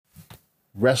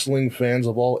wrestling fans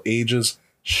of all ages,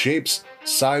 shapes,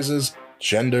 sizes,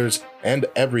 genders, and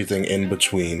everything in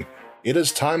between. It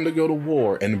is time to go to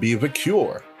war and be the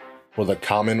cure for the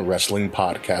Common Wrestling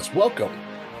Podcast. Welcome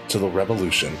to the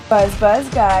revolution. Buzz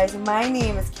guys, my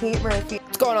name is Kate Murphy.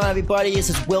 What's going on, everybody? This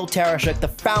is Will Tarashuk, the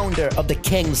founder of the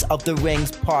Kings of the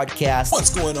Rings podcast.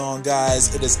 What's going on,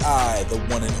 guys? It is I, the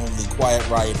one and only Quiet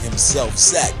Riot himself,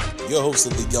 Zach, your host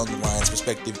of the Young Lions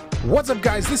Perspective. What's up,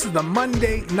 guys? This is the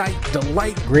Monday Night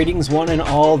Delight. Greetings, one and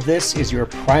all. This is your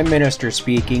Prime Minister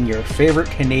speaking, your favorite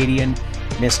Canadian,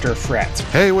 Mr. Fret.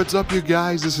 Hey, what's up, you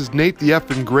guys? This is Nate the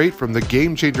Effin' Great from the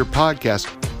Game Changer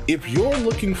podcast. If you're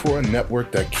looking for a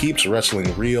network that keeps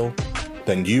wrestling real,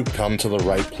 then you've come to the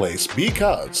right place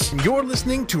because you're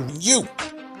listening to You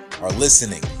are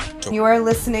listening to You are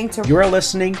listening to You are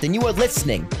listening. Then you are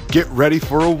listening. Get ready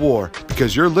for a war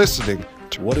because you're listening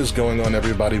to What is going on,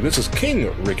 everybody? This is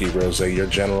King Ricky Rose, your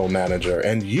general manager,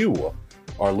 and you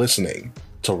are listening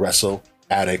to Wrestle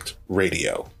Addict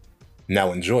Radio.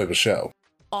 Now enjoy the show.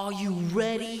 Are you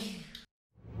ready?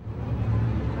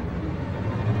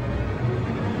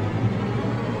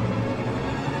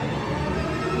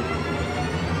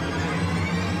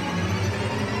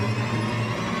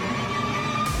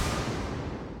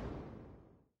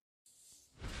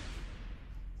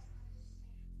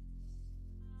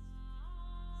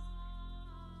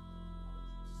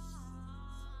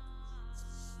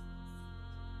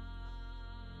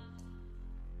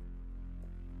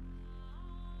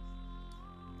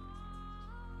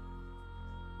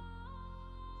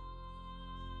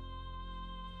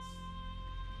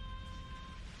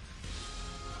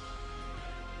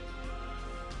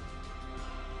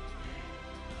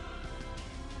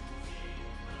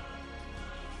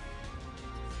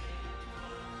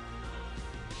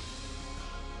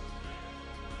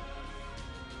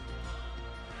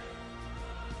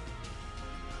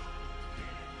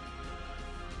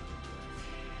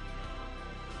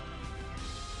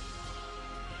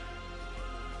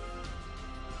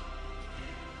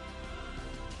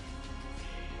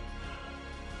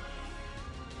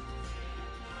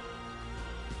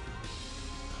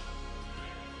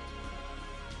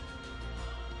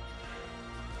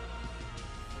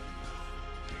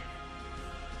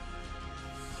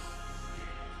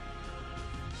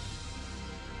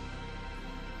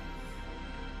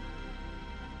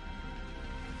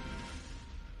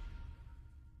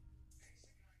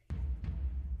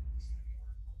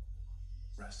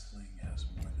 Wrestling has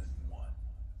more than one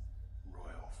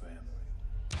royal family.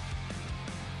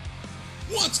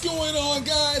 What's going on,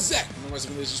 guys? Zach from the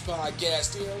Wrestling Wizards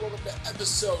podcast here. Welcome to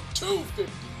episode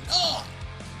 259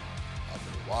 of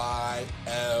the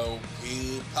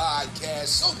YLP podcast.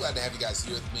 So glad to have you guys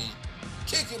here with me.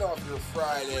 Kicking off your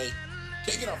Friday,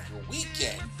 kicking off your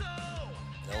weekend. I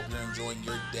hope you're enjoying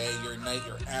your day, your night,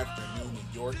 your afternoon,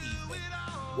 and your evening.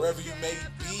 Wherever you may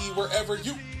be, wherever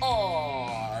you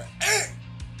are. And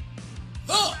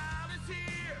the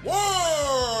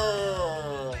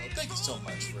world. Thank you so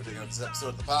much for taking up this episode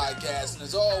of the podcast. And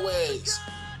as always,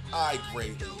 I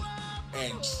greatly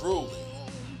and truly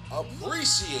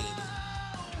appreciate it.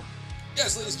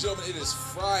 Yes, ladies and gentlemen, it is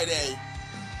Friday,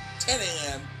 10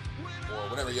 a.m. or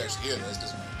whenever you actually hear this,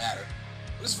 doesn't really matter.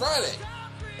 But it's Friday.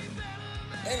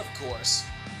 And of course,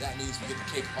 that means we get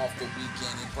to kick off the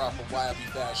weekend in proper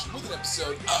YLP fashion with an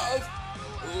episode of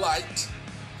Light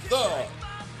the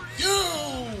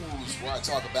Fuse, where I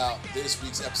talk about this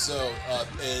week's episode of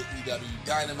AEW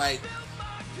Dynamite.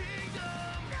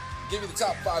 Give you the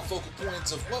top 5 focal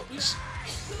points of what we should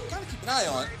kind of keep an eye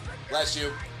on last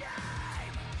year.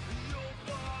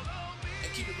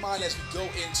 And keep in mind as we go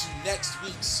into next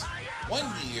week's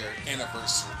 1-year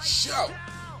anniversary show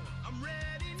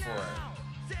for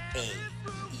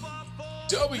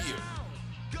AEW.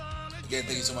 Again,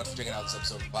 thank you so much for checking out this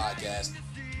episode of the podcast.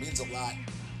 It means a lot,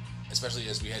 especially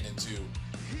as we head into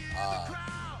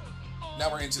now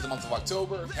we're into the month of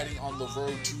October, heading on the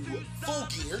road to Full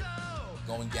Gear,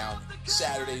 going down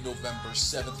Saturday, November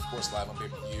 7th, of course, live on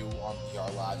pay-per-view, on PR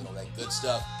Live, and all that good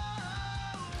stuff.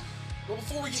 But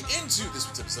before we get into this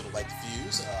week's episode of Light the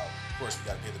Fuse, of course, we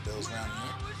got to pay the bills around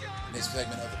here. This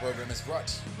segment of the program is brought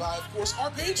to you by, of course,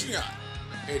 our Patreon.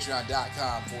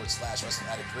 Patreon.com/Wrestling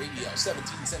Addict Radio.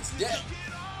 17 cents a day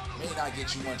may not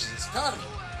get you much in this economy.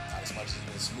 Not as much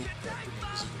as a smooth freaking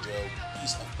Bazooka Joe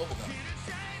piece of bubblegum.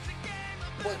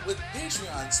 But with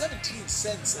Patreon, 17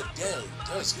 cents a day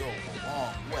does go a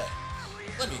long way.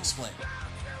 Let me explain.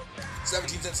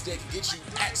 17 cents a day can get you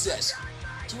access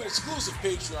to an exclusive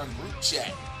Patreon group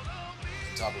chat.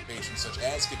 On top of patrons such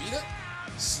as Kavita,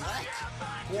 Slack,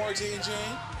 Quarantine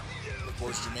Jane,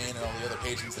 course, Jermaine and all the other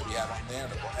patrons that we have on there.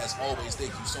 And as always,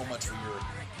 thank you so much for your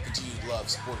continued love,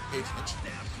 support, and patronage.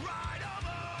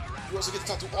 You also get to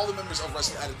talk to all the members of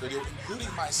Wrestling Addict Radio,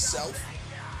 including myself,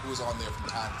 who is on there from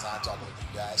time to time talking with you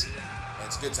guys. And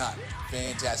it's a good time.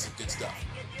 Fantastic, good stuff.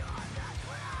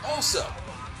 Also,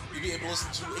 you'll be able to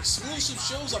listen to exclusive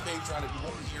shows on Patreon that you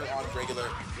won't hear on regular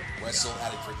Wrestle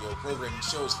Addict Radio programming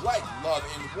shows like Love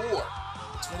and War,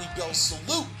 20 Bell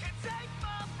Salute,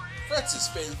 Fretz's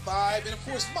Fade 5, and of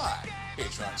course my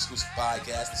Patreon exclusive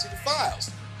podcast, The Secret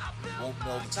Files. You won't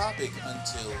know the topic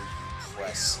until you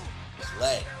press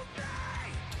play.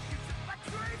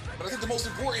 But I think the most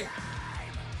important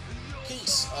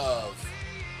piece of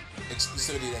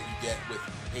exclusivity that you get with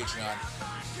Patreon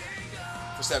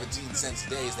for 17 cents a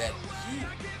day is that you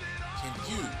can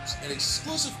use an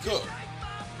exclusive code.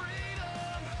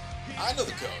 I know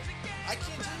the code. I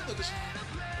can't tell you because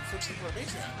unfortunately for our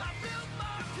Patreon.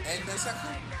 And that's not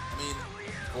cool. I mean,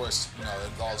 of course, you know, it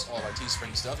involves all of our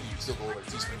Teespring stuff, and you can still go over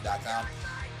to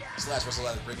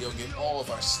teespring.com/WrestleAddictRadio and get all of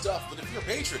our stuff. But if you're a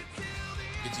patron, you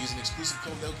get to use an exclusive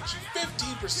code that will get you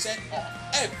 15%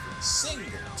 off every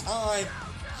single time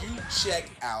you check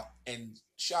out and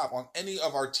shop on any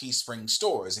of our Teespring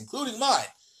stores, including mine,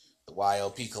 the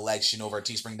YLP collection over at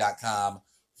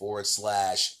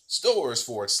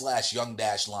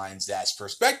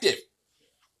teespring.com/stores/young-lines-perspective.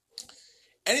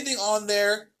 Anything on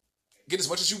there, get as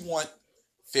much as you want,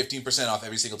 15% off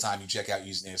every single time you check out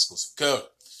using the exclusive code.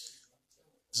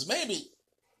 So maybe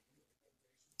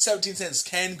 17 cents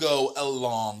can go a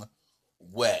long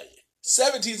way.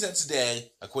 17 cents a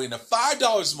day, equating to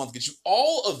 $5 a month, gets you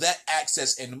all of that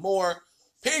access and more.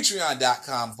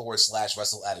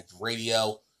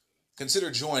 Patreon.com/WrestleAddictRadio.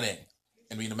 Consider joining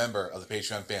and being a member of the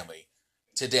Patreon family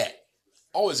today.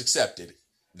 Always accepted,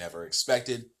 never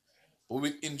expected. But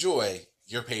we enjoy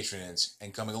your patronage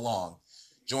and coming along,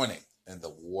 joining in the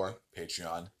War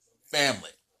Patreon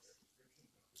family.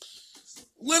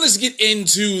 Let us get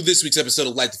into this week's episode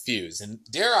of Light the Fuse. And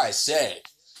dare I say,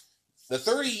 the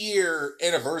 30-year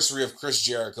anniversary of Chris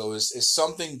Jericho is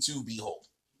something to behold.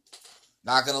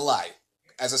 Not going to lie.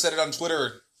 As I said it on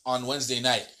Twitter on Wednesday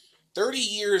night, 30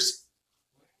 years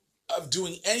of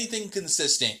doing anything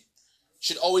consistent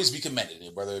should always be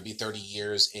commended, whether it be 30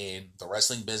 years in the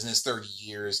wrestling business, 30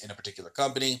 years in a particular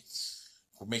company,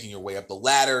 for making your way up the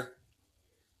ladder,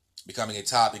 becoming a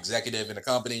top executive in a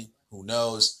company, who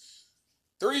knows.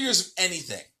 30 years of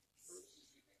anything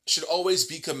should always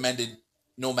be commended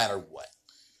no matter what.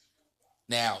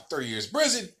 Now, 30 years in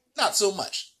prison, not so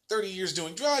much. 30 years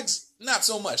doing drugs, not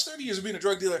so much. 30 years of being a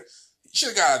drug dealer, should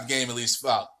have got out of the game at least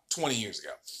about 20 years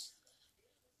ago.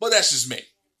 But that's just me.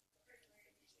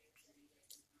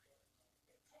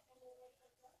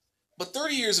 But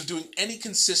 30 years of doing any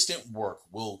consistent work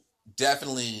will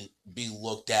definitely be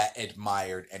looked at,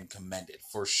 admired, and commended,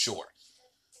 for sure.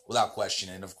 Without question.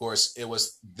 And of course, it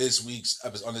was on this week's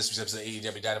episode of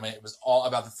AEW Dynamite, it was all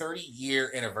about the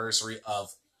 30-year anniversary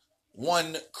of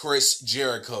one Chris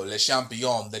Jericho, Le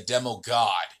Champion, the Demo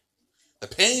God, the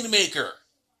Painmaker.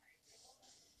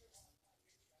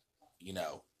 You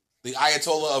know, the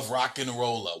Ayatollah of Rock and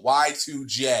Rolla,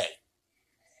 Y2J,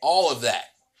 all of that.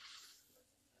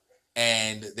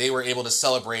 And they were able to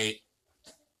celebrate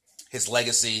his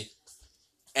legacy.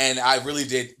 And I really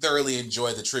did thoroughly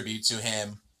enjoy the tribute to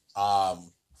him.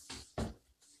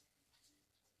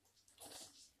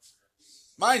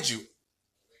 Mind you,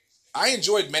 I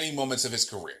enjoyed many moments of his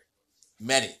career.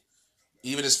 Many.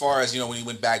 Even as far as, you know, when he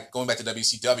going back to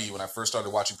WCW, when I first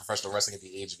started watching professional wrestling at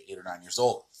the age of 8 or 9 years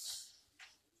old.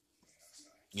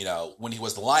 You know, when he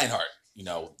was the Lionheart. You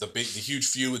know, the huge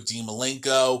feud with Dean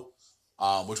Malenko,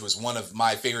 which was one of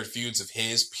my favorite feuds of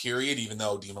his, period, even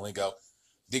though Dean Malenko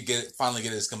did finally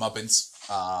get his comeuppance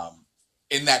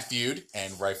in that feud,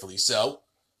 and rightfully so,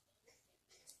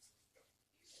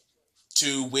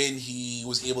 to when he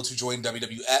was able to join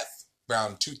WWF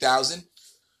around 2000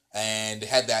 and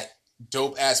had that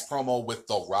dope-ass promo with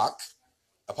The Rock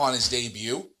upon his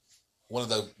debut. One of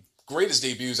the greatest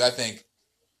debuts, I think,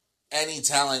 any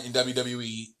talent in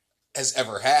WWE has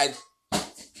ever had.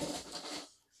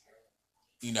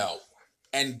 You know,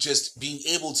 and just being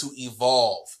able to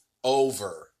evolve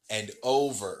over and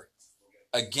over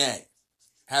again.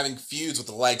 Having feuds with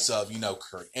the likes of, you know,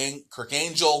 Kirk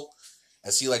Angel,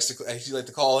 as he likes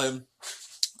to call him,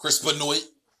 Chris Benoit,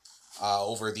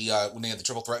 over the when they had the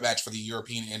triple threat match for the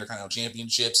European Intercontinental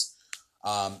Championships,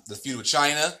 the feud with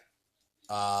China,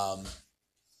 The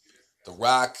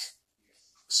Rock,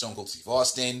 Stone Cold Steve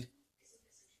Austin,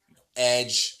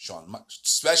 Edge,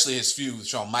 especially his feud with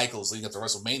Shawn Michaels leading up to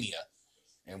WrestleMania,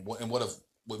 and what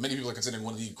many people are considering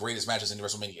one of the greatest matches in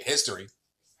WrestleMania history.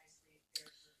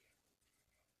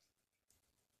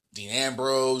 Dean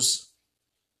Ambrose,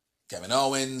 Kevin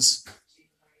Owens,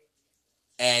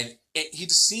 and he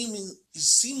just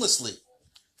seamlessly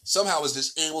somehow was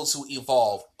just able to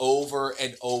evolve over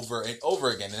and over and over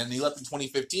again. And then he left in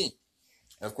 2015.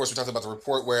 And of course, we talked about the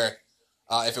report where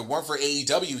if it weren't for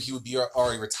AEW, he would be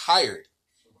already retired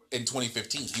in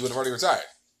 2015. He would have already retired.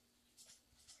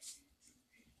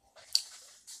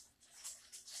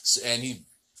 And he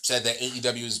said that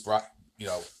AEW has brought,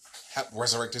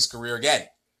 resurrect his career again.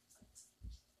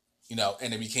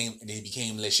 And he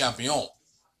became Le Champion.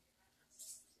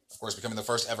 Of course, becoming the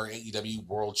first ever AEW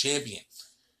World Champion.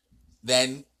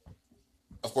 Then,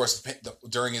 of course,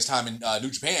 during his time in New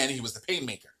Japan, he was the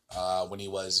Painmaker when he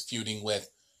was feuding with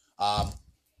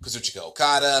Kazuchika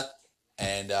Okada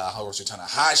and Hiroshi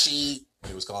Tanahashi.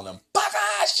 He was calling him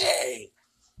Bakashi.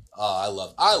 I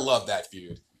love that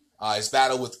feud. His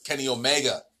battle with Kenny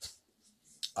Omega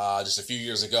just a few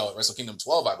years ago at Wrestle Kingdom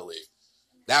 12, I believe.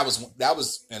 That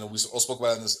was, and we all spoke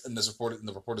about it in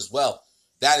the report as well.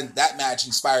 That match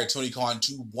inspired Tony Khan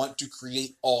to want to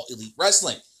create All Elite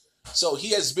Wrestling. So he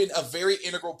has been a very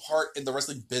integral part in the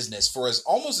wrestling business for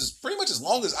pretty much as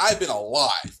long as I've been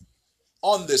alive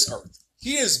on this earth.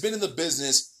 He has been in the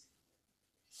business.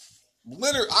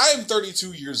 Literally, I am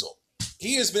 32 years old.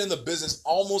 He has been in the business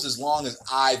almost as long as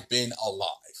I've been alive.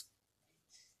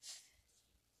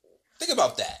 Think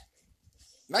about that.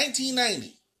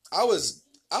 1990. I was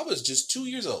just 2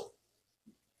 years old.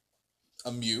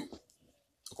 A mute,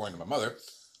 according to my mother.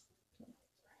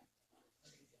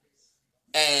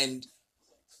 And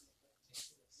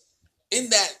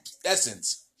in that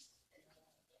essence,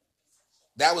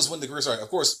 that was when the career started. Of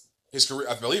course, his career,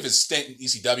 I believe his stint in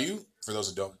ECW, for those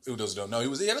who don't know,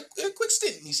 he had a quick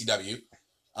stint in ECW.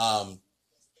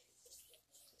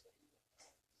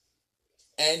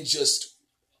 And just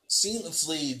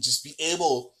seamlessly just be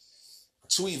able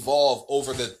to evolve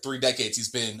over the 3 decades he's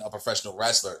been a professional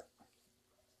wrestler.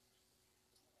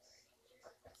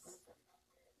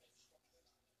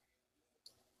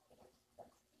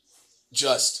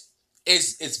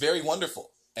 It's very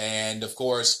wonderful. And of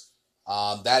course,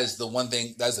 that is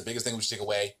the biggest thing we should take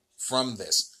away from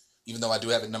this. Even though I do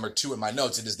have it number 2 in my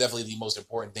notes, it is definitely the most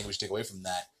important thing we should take away from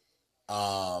that.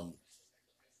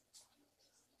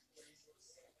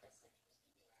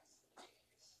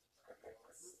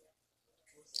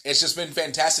 It's just been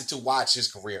fantastic to watch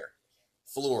his career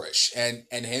flourish and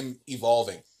him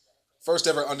evolving. First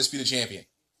ever undisputed champion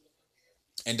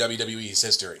in WWE's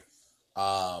history.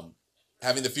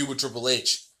 Having the feud with Triple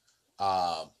H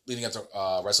leading up to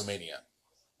WrestleMania.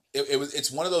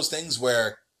 It's one of those things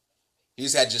where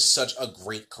he's had just such a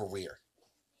great career.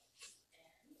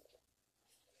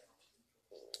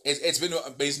 It's been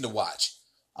amazing to watch.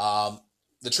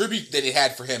 The tribute that they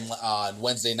had for him on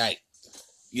Wednesday night,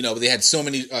 they had so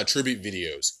many tribute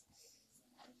videos.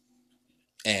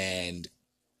 And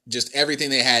just everything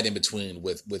they had in between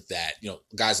with that.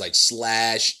 Guys like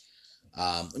Slash.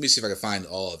 Let me see if I can find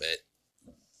all of it.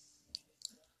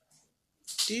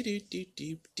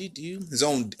 His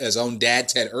own dad,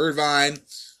 Ted Irvine,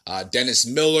 Dennis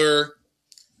Miller,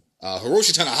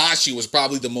 Hiroshi Tanahashi was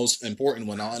probably the most important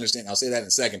one. I'll say that in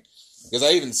a second, because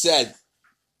I even said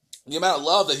the amount of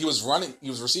love that he was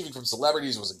receiving from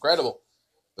celebrities was incredible.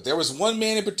 But there was one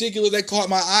man in particular that caught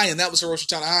my eye, and that was Hiroshi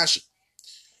Tanahashi.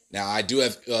 Now I do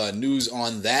have news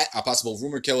on that, a possible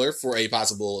rumor killer for a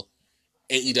possible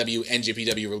AEW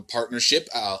NJPW partnership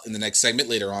in the next segment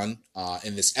later on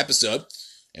in this episode.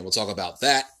 And we'll talk about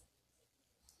that.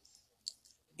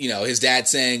 His dad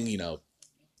saying, you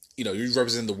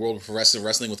represent the world of professional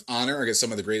wrestling with honor against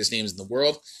some of the greatest names in the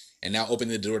world, and now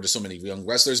opening the door to so many young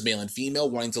wrestlers, male and female,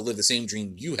 wanting to live the same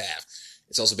dream you have.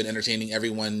 It's also been entertaining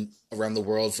everyone around the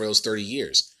world for those 30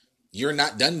 years. You're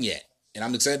not done yet, and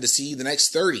I'm excited to see the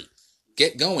next 30.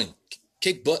 Get going.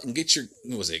 Kick butt and get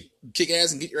kick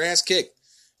ass and get your ass kicked.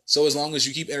 So as long as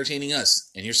you keep entertaining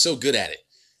us, and you're so good at it.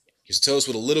 Here's a toast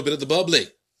with a little bit of the bubbly.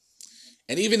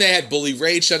 And even they had Bully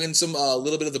Ray chugging some a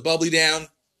little bit of the bubbly down.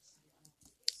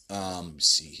 Let me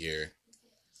see here.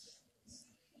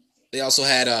 They also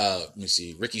had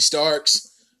Ricky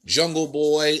Starks, Jungle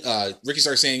Boy. Ricky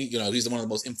Starks saying, he's one of the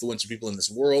most influential people in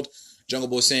this world. Jungle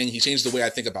Boy saying he changed the way I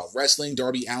think about wrestling.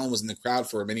 Darby Allin was in the crowd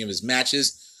for many of his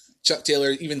matches. Chuck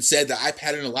Taylor even said that I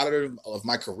patterned a lot of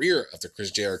my career after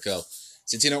Chris Jericho.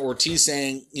 Santino Ortiz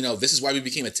saying, this is why we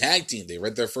became a tag team. They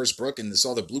read their first book and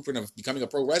saw the blueprint of becoming a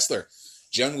pro wrestler.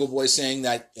 Jungle Boy saying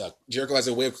that Jericho has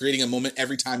a way of creating a moment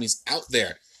every time he's out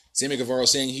there. Sammy Guevara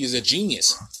saying he's a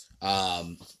genius.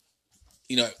 Talking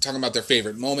about their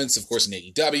favorite moments, of course, in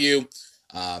AEW.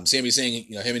 Sammy saying,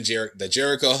 him and the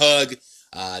Jericho hug.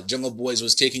 Jungle Boys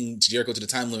was taking Jericho to the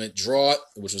time limit draw,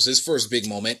 which was his first big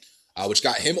moment, which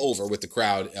got him over with the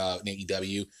crowd in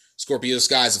AEW. Scorpio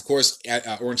Skies, of course,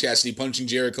 Orange Cassidy punching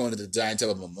Jericho into the giant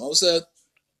tub of mimosa.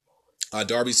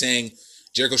 Darby saying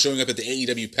Jericho showing up at the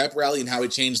AEW pep rally and how he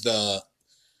changed the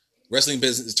wrestling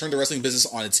business, turned the wrestling business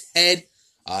on its head.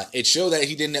 It showed that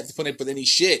he didn't have to put up with any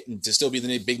shit and to still be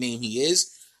the big name he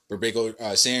is.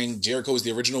 Rebecca saying Jericho is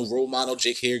the original role model.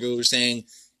 Jake Hager saying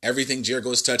everything Jericho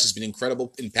has touched has been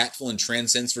incredible, impactful, and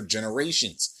transcends for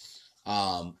generations.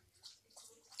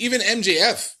 Even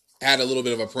MJF had a little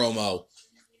bit of a promo.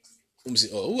 Let me see.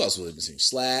 Oh, who else was I missing?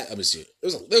 Slat. Let me see.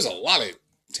 There's a lot of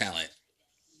talent,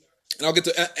 and I'll get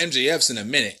to MJF's in a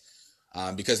minute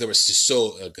because there was just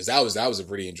because that was a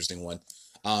pretty interesting one.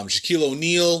 Shaquille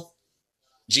O'Neal,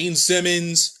 Gene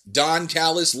Simmons, Don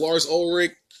Callis, Lars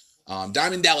Ulrich,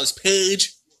 Diamond Dallas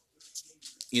Page.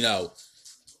 You know,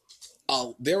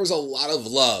 there was a lot of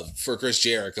love for Chris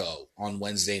Jericho on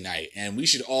Wednesday night, and we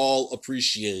should all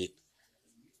appreciate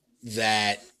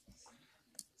that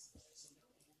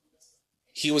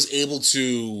he was able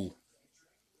to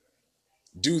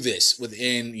do this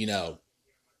within, the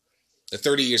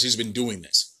 30 years he's been doing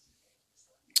this.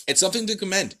 It's something to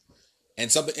commend,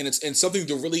 and something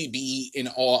to really be in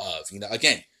awe of.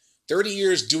 Again, 30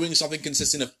 years doing something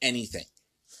consistent of anything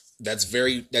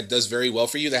that does very well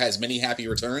for you, that has many happy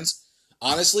returns.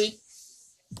 Honestly,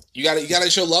 you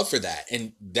gotta show love for that,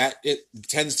 and that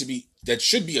that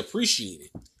should be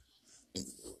appreciated.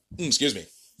 Excuse me,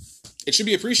 it should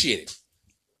be appreciated.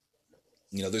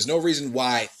 There's no reason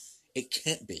why it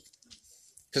can't be,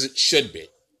 because it should be.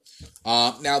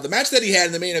 Now, the match that he had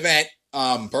in the main event,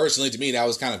 personally, to me, that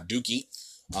was kind of dookie.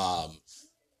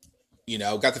 He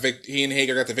and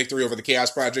Hager got the victory over the Chaos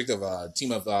Project of a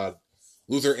team of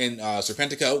Luther and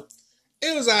Serpentico.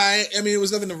 It was it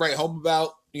was nothing to write home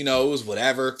about. It was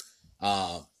whatever.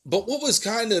 But what was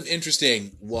kind of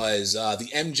interesting was the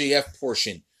MJF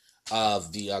portion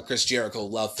of the Chris Jericho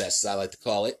Love Fest, as I like to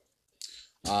call it.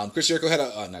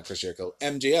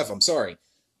 MJF, I'm sorry,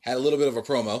 had a little bit of a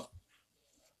promo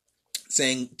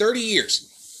saying 30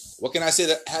 years. What can I say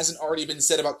that hasn't already been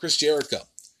said about Chris Jericho?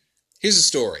 Here's the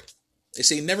story. They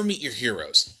say never meet your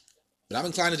heroes, but I'm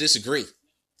inclined to disagree.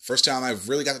 First time I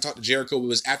really got to talk to Jericho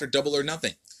was after Double or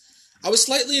Nothing. I was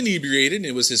slightly inebriated, and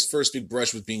it was his first big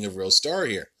brush with being a real star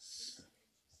here.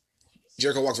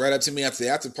 Jericho walked right up to me after the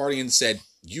after party and said,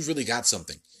 "You've really got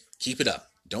something. Keep it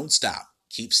up. Don't stop.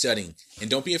 Keep studying. And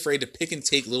don't be afraid to pick and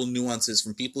take little nuances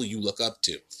from people you look up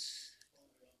to."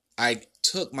 I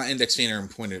took my index finger and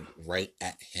pointed right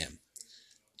at him.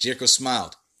 Jericho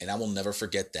smiled, and I will never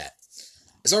forget that.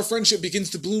 As our friendship begins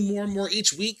to bloom more and more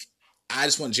each week, I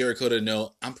just want Jericho to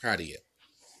know I'm proud of you.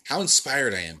 How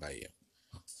inspired I am by you.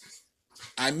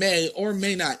 I may or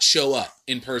may not show up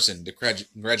in person to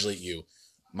congratulate you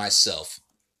myself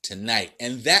tonight.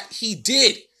 And that he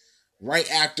did right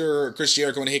after Chris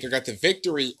Jericho and Hager got the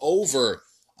victory over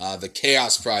the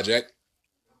Chaos Project.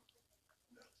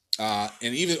 And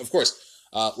even, of course,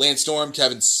 Lance Storm,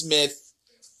 Kevin Smith,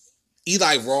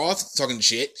 Eli Roth talking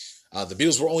shit. The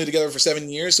Beatles were only together for 7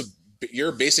 years, so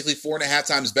you're basically 4.5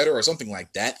 times better or something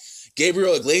like that.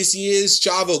 Gabriel Iglesias,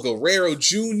 Chavo Guerrero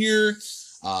Jr.,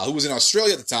 who was in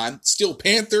Australia at the time. Steel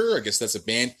Panther, I guess that's a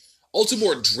band.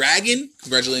 Ultimate Dragon,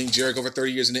 congratulating Jericho for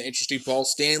 30 years in the industry. Paul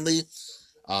Stanley,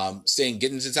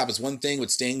 getting to the top is one thing,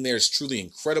 but staying there is truly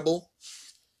incredible.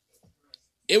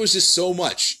 It was just so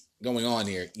much going on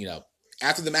here.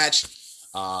 After the match,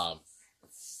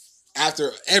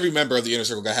 after every member of the Inner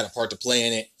Circle had a part to play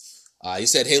in it, he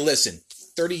said, "Hey, listen,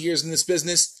 30 years in this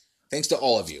business, thanks to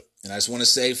all of you. And I just want to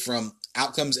say from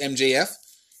Outcomes MJF,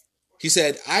 he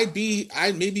said, I'd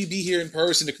maybe be here in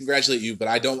person to congratulate you, but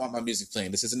I don't want my music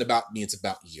playing. This isn't about me, it's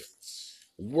about you.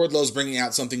 Wardlow's bringing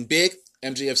out something big."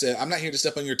 MJF said, "I'm not here to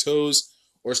step on your toes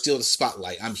or steal the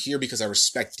spotlight. I'm here because I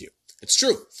respect you." It's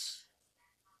true.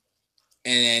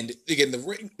 And they get in the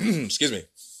ring, excuse me,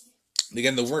 they get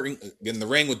in the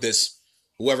ring with this,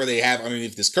 whoever they have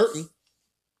underneath this curtain.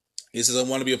 He says, "I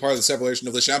want to be a part of the celebration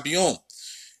of the champion."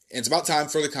 And it's about time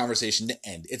for the conversation to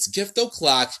end. It's gift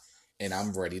o'clock, and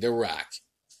I'm ready to rock.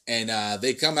 And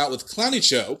they come out with Clowny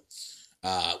Show,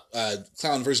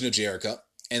 clown version of Jericho.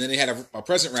 And then they had a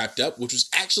present wrapped up, which was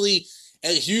actually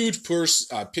a huge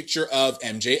picture of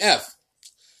MJF.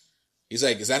 He's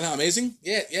like, "Is that not amazing?"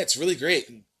 Yeah, it's really great.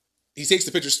 And he takes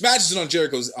the picture, smashes it on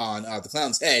the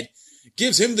clown's head,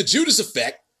 gives him the Judas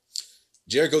effect.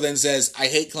 Jericho then says, "I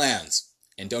hate clowns,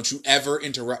 and don't you ever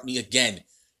interrupt me again.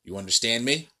 You understand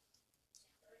me?"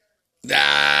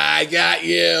 I got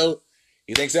you.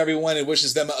 He thanks everyone and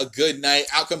wishes them a good night.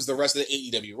 Out comes the rest of the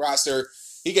AEW roster.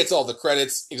 He gets all the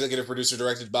credits. Executive producer,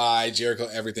 directed by Jericho,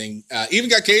 everything. Even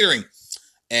got catering.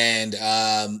 And,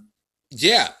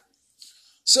 yeah.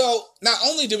 So, not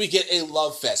only did we get a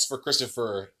love fest for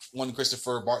Christopher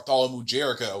Bartholomew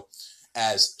Jericho,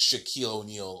 as Shaquille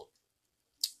O'Neal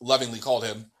lovingly called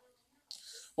him,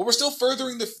 but we're still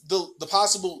furthering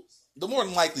the more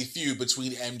than likely feud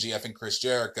between MJF and Chris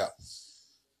Jericho.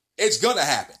 It's gonna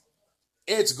happen.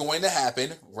 It's going to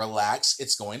happen. Relax.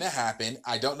 It's going to happen.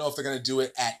 I don't know if they're going to do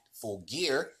it at Full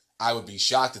Gear. I would be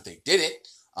shocked if they did it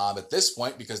at this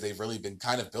point, because they've really been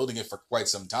kind of building it for quite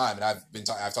some time. And I've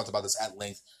talked about this at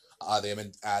length. They've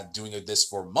been doing this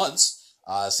for months,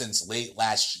 since late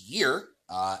last year,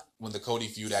 when the Cody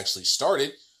feud actually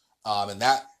started. And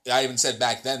that, I even said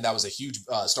back then, that was a huge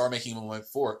star-making moment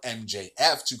for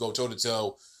MJF to go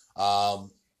toe-to-toe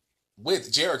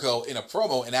with Jericho in a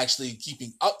promo and actually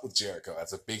keeping up with Jericho.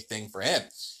 That's a big thing for him.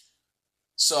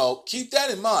 So keep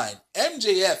that in mind.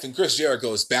 MJF and Chris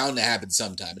Jericho is bound to happen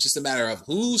sometime. It's just a matter of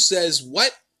who says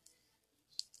what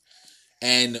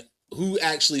and who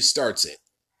actually starts it.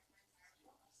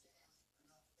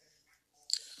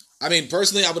 I mean,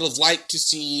 personally, I would have liked to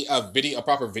see a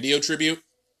proper video tribute.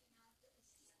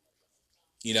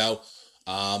 You know,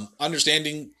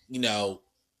 understanding,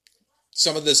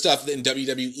 some of the stuff in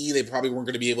WWE they probably weren't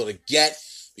going to be able to get,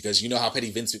 because you know how petty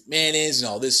Vince McMahon is and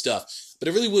all this stuff. But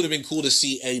it really would have been cool to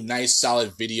see a nice,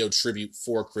 solid video tribute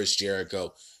for Chris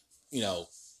Jericho.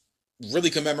 Really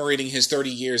commemorating his 30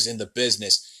 years in the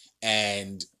business.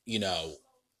 And,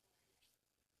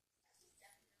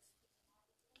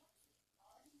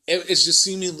 it was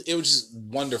just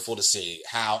wonderful to see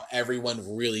how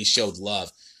everyone really showed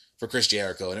love for Chris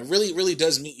Jericho. And it really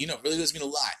does mean, really does mean a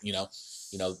lot,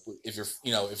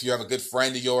 if you have a good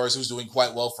friend of yours who's doing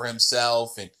quite well for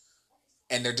himself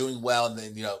and they're doing well, and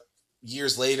then,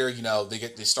 years later,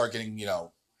 they start getting,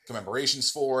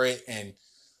 commemorations for it and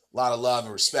a lot of love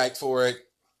and respect for it.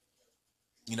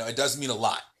 It does mean a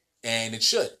lot, and it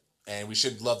should. And we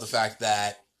should love the fact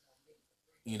that,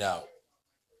 you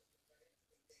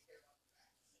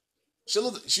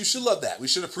should love that. We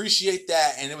should appreciate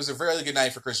that. And it was a very good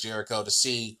night for Chris Jericho to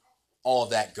see all of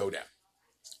that go down.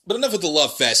 But enough with the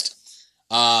love fest.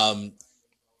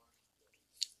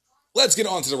 Let's get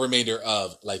on to the remainder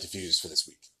of Light Diffused for this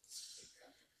week.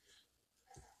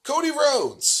 Cody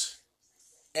Rhodes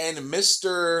and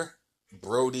Mr.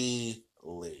 Brody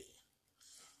Lee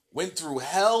went through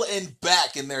hell and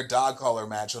back in their dog collar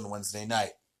match on Wednesday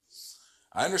night.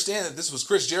 I understand that this was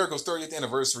Chris Jericho's 30th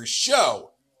anniversary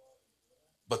show,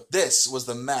 but this was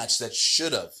the match that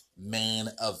should have main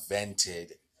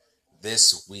evented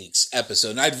this week's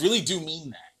episode. And I really do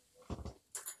mean that.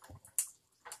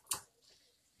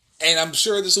 And I'm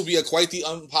sure this will be quite the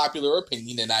unpopular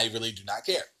opinion, and I really do not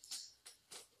care.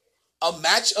 A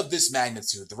match of this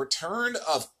magnitude, the return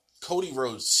of Cody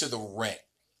Rhodes to the ring,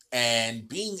 and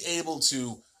being able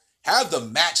to have the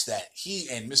match that he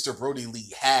and Mr. Brody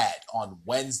Lee had on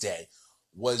Wednesday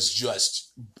was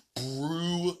just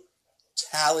brutality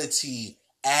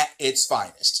at its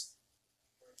finest.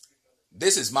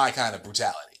 This is my kind of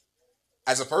brutality.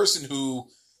 As a person who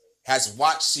has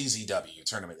watched CZW,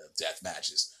 Tournament of Death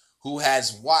matches, who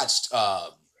has watched,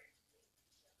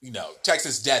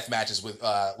 Texas Death matches with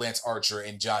Lance Archer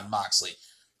and Jon Moxley,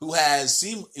 who has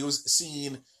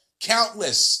seen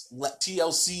countless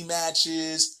TLC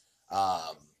matches,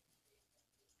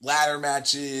 ladder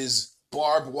matches,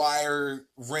 barbed wire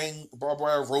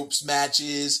ropes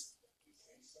matches.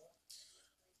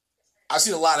 I've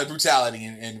seen a lot of brutality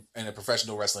in a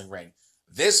professional wrestling ring.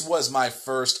 This was my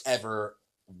first ever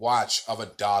watch of a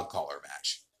dog collar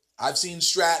match. I've seen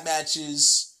strap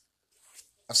matches.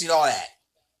 I've seen all that.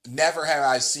 Never have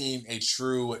I seen a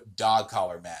true dog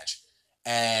collar match.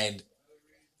 And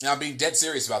I'm being dead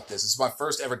serious about this. This is my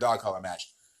first ever dog collar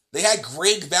match. They had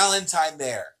Greg Valentine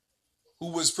there,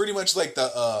 who was pretty much like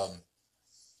the,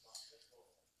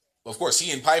 of course,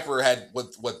 he and Piper had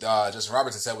what Justin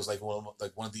Roberts had said was like one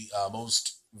of the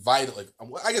most vital,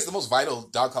 I guess the most vital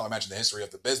dog collar match in the history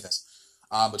of the business,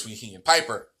 between he and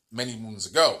Piper many moons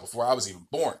ago, before I was even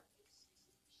born.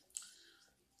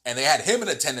 And they had him in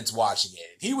attendance watching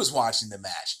it. He was watching the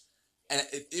match. And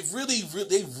they really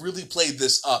played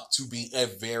this up to be a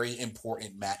very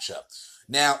important matchup.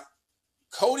 Now,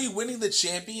 Cody winning the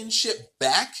championship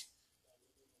back,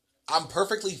 I'm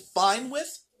perfectly fine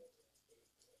with.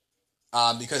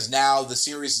 Because now the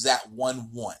series is at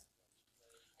 1-1.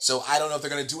 So I don't know if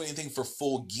they're going to do anything for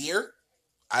Full Gear.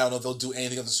 I don't know if they'll do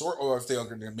anything of the sort, or if they're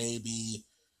going to maybe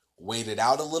wait it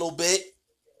out a little bit.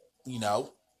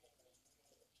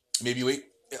 Maybe wait.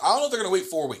 I don't know if they're going to wait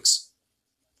 4 weeks.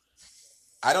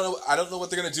 I don't know what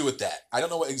they're going to do with that. I don't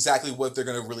know exactly what they're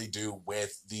going to really do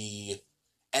with the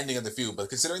ending of the feud. But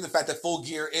considering the fact that Full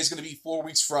Gear is going to be 4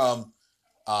 weeks from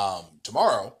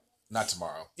tomorrow. Not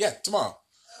tomorrow. Yeah, tomorrow.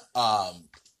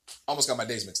 Almost got my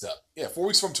days mixed up. Yeah, 4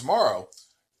 weeks from tomorrow.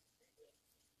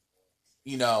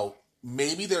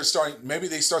 Maybe they start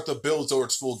the build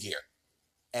towards Full Gear.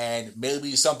 And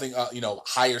maybe something,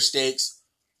 higher stakes.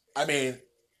 I mean,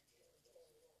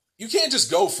 you can't just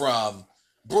go from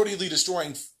Brody Lee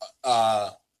destroying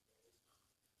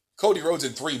Cody Rhodes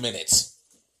in 3 minutes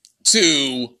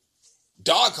to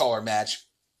dog collar match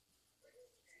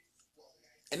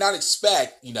and not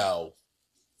expect,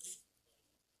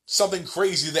 something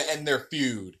crazy to end their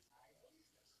feud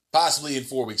possibly in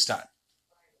 4 weeks' time.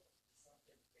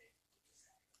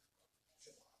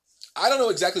 I don't know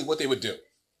exactly what they would do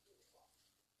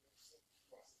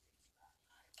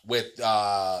with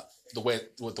the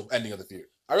ending of the feud.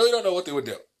 I really don't know what they would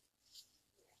do.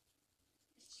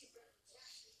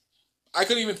 I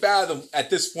couldn't even fathom at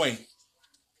this point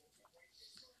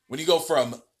when you go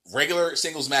from regular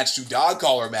singles match to dog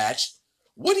collar match.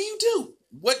 What do you do?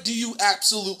 What do you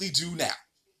absolutely do now?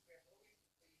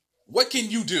 What can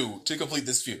you do to complete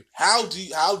this feud? How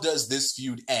does this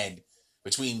feud end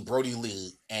between Brody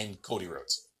Lee and Cody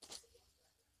Rhodes?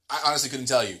 I honestly couldn't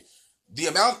tell you. The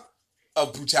amount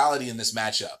of brutality in this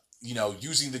matchup,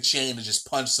 using the chain to just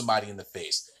punch somebody in the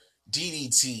face,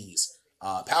 DDTs,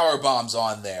 power bombs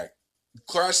on there,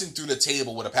 crashing through the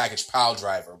table with a package pile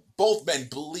driver, both men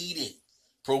bleeding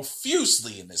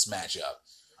profusely in this matchup.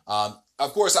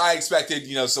 Of course, I expected,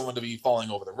 someone to be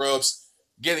falling over the ropes,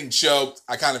 getting choked.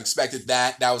 I kind of expected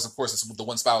that. That was, of course, the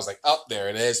one spot I was like, oh, there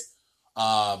it is.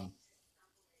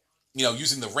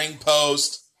 Using the ring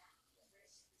post.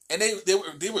 And they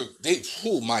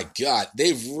oh my God,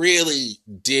 they really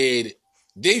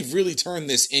turned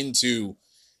this into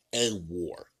a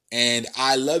war. And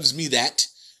I loves me that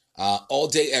all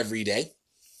day, every day.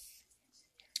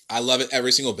 I love it,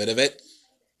 every single bit of it.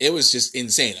 It was just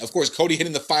insane. Of course, Cody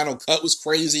hitting the final cut was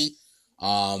crazy.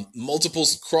 Multiple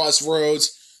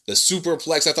crossroads. The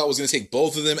superplex I thought was going to take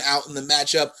both of them out in the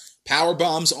matchup. Power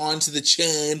bombs onto the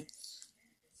chain.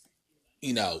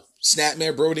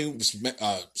 Snapmare Brody,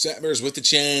 Snapmare's with the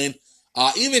chain.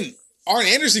 Even Arn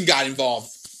Anderson got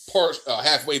involved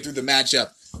halfway through the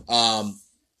matchup.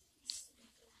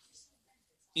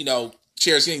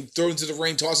 Chairs getting thrown into the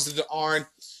ring, tosses it to Arn.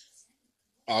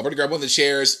 Brody grabbed one of the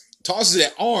chairs, tosses it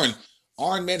at Arn.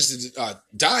 Arn manages to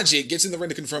dodge it, gets in the ring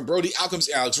to confront Brody. Out comes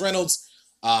Alex Reynolds,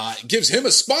 gives him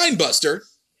a spine buster.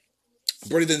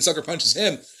 Brody then sucker punches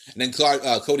him, and then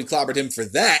Cody clobbered him for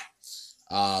that.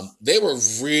 They were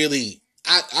really,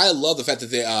 I love the fact that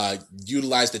they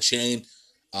utilized the chain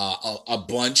a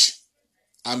bunch.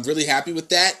 I'm really happy with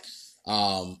that.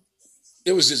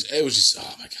 It was just,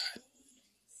 oh my God.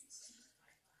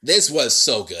 This was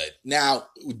so good. Now,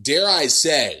 dare I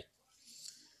say,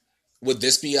 would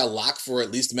this be a lock for at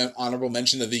least honorable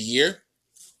mention of the year?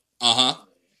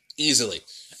 Easily.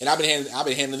 And I've been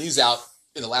handing these out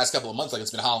in the last couple of months like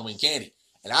it's been Halloween candy.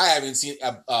 And I haven't seen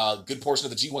a good portion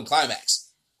of the G1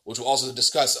 Climax, which we'll also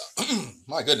discuss.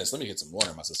 My goodness, let me get some water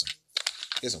in my system.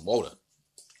 Get some water.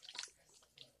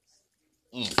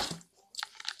 Make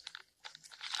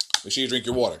sure you drink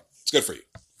your water. It's good for you.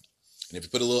 And if you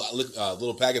put a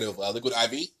little packet of liquid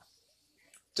IV,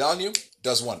 telling you,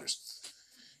 does wonders.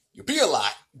 You pee a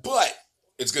lot, but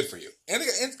it's good for you. And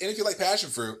if you like passion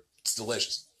fruit, it's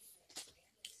delicious.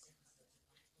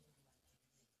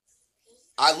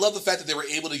 I love the fact that they were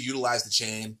able to utilize the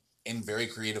chain in very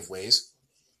creative ways.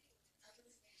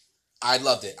 I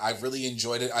loved it. I really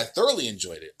enjoyed it. I thoroughly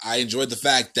enjoyed it. I enjoyed the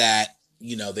fact that,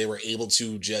 they were able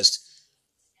to just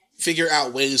figure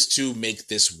out ways to make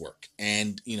this work.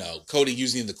 And, Cody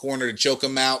using the corner to choke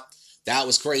him out, that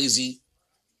was crazy.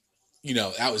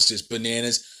 That was just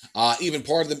bananas. Even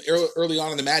part of them early on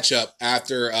in the matchup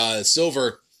after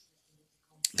Silver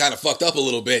kind of fucked up a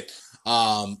little bit.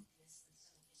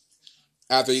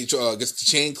 After he gets the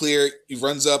chain clear, he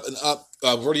runs up and up.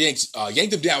 Brody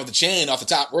yanked him down with the chain off the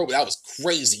top rope. That was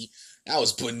crazy. That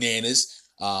was bananas.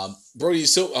 Brody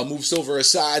moved Silver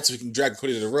aside so he can drag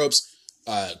Cody to the ropes.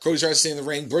 Cody tries to stay in the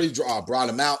ring. Brody brought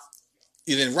him out.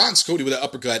 He then rocks Cody with an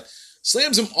uppercut,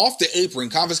 slams him off the apron,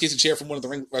 confiscates a chair from one of the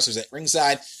ring wrestlers at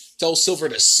ringside, tells Silver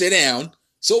to sit down.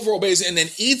 Silver obeys and then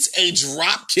eats a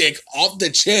drop kick off the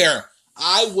chair.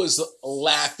 I was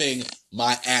laughing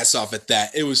my ass off at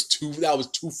that. That was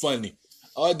too funny.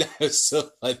 Oh, that was so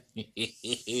funny.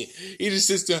 He just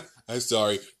sits down. I'm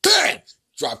sorry. Bang!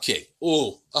 Drop kick.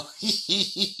 Oh.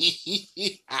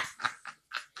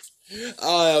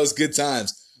 Oh, that was good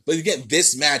times. But But again,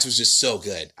 this match was just so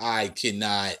good. I'm in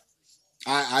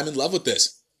love with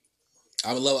this.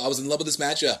 I was in love with this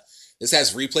matchup. This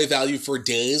has replay value for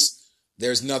days.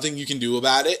 There's nothing you can do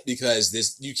about it because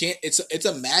it's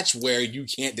a match where you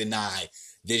can't deny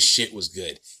this shit was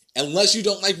good. Unless you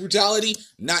don't like brutality,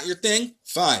 not your thing,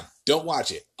 fine. Don't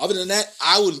watch it. Other than that,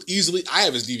 I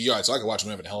have his DVR, so I can watch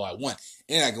whenever the hell I want.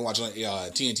 And I can watch it on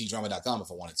TNTDrama.com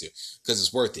if I wanted to, because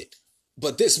it's worth it.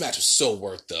 But this match was so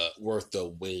worth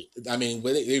the wait. I mean,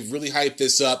 they really hyped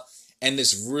this up, and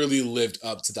this really lived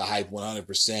up to the hype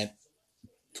 100%.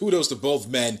 Kudos to both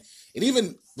men. And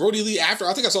even Brody Lee after,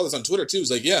 I think I saw this on Twitter too, was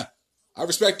like, yeah, I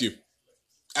respect you.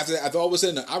 After all was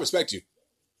said, I respect you.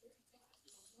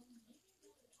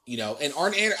 You know, and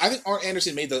I think Arn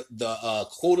Anderson made the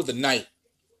quote of the night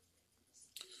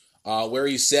where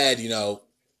he said, you know,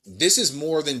 this is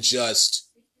more than just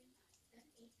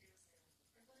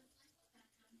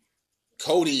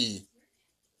Cody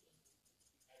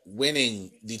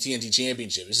winning the TNT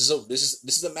Championship. This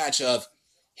is a match of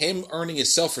him earning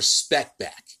his self-respect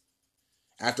back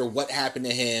after what happened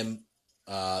to him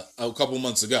a couple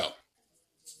months ago,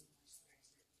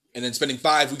 and then spending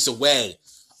 5 weeks away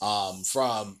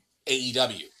from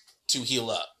AEW to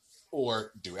heal up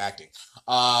or do acting.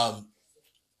 But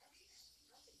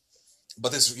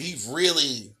he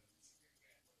really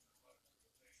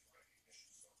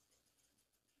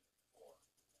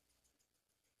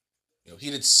he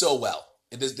did so well.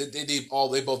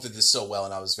 They both did this so well,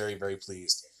 and I was very, very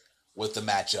pleased with the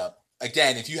matchup.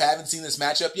 Again, if you haven't seen this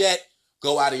matchup yet,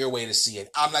 go out of your way to see it.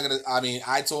 I'm not gonna. I mean,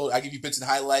 I give you bits and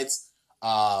highlights.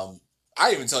 I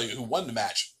didn't even tell you who won the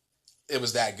match. It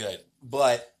was that good,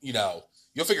 but you'll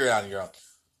figure it out on your own.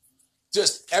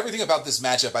 Just everything about this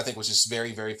matchup, I think, was just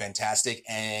very, very fantastic,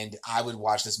 and I would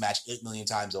watch this match 8 million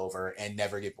times over and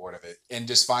never get bored of it, and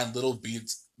just find little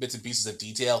bits and pieces of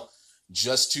detail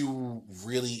just to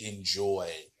really enjoy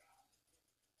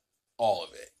all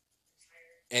of it.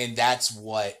 And that's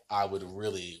what I would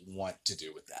really want to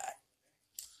do with that.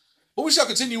 But we shall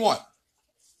continue on,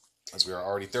 as we are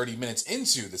already 30 minutes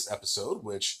into this episode,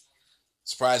 which,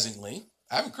 surprisingly,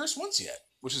 I haven't cursed once yet.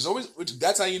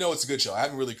 That's how you know it's a good show. I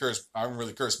haven't really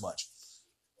cursed much.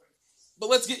 But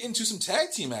let's get into some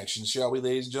tag team action, shall we,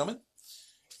 ladies and gentlemen?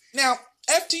 Now,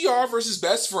 FTR versus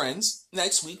Best Friends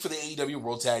next week for the AEW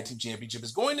World Tag Team Championship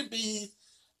is going to be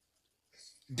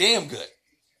damn good.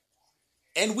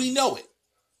 And we know it.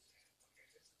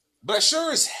 But I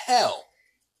sure as hell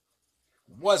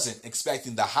wasn't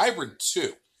expecting the Hybrid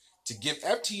 2 to give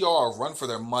FTR a run for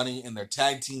their money in their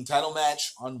tag team title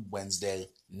match on Wednesday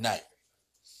night.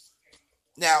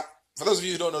 Now, for those of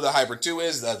you who don't know the Hybrid 2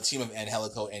 is, the team of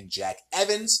Angelico and Jack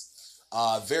Evans.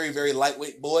 Very, very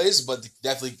lightweight boys, but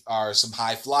definitely are some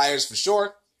high flyers for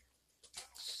sure.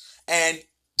 And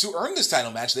to earn this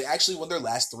title match, they actually won their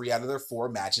last 3 out of their 4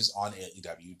 matches on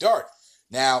AEW Dark.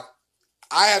 Now,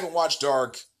 I haven't watched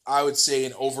Dark, I would say,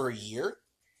 in over a year.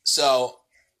 So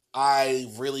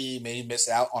I really may miss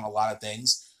out on a lot of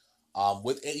things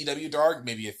with AEW Dark.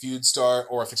 Maybe a feud start,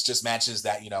 or if it's just matches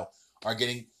that, are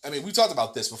getting... I mean, we talked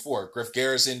about this before. Griff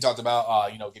Garrison talked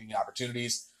about, getting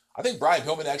opportunities. I think Brian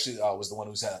Pillman actually was the one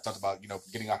who talked about,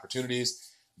 getting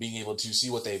opportunities, being able to see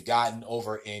what they've gotten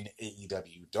over in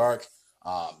AEW Dark,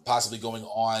 possibly going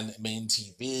on main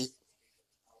TV,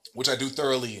 which I do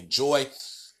thoroughly enjoy.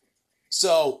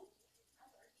 So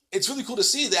it's really cool to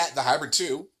see that the Hybrid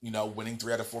 2, winning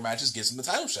 3 out of 4 matches gives them the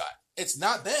title shot. It's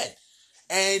not bad.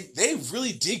 And they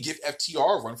really did give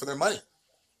FTR a run for their money.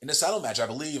 In this title match, I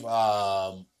believe,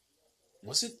 was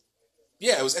it?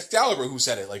 Yeah, it was Excalibur who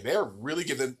said it. Like, they're really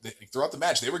throughout the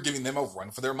match, they were giving them a run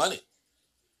for their money.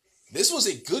 This was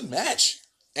a good match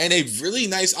and a really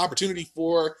nice opportunity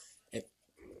for,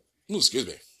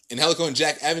 Angelico and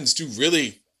Jack Evans to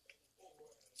really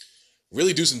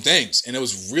do some things. And it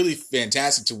was really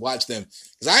fantastic to watch them,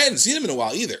 because I hadn't seen them in a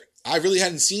while either. I really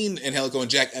hadn't seen Angelico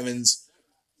and Jack Evans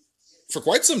for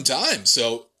quite some time.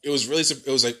 So it was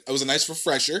a nice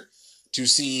refresher to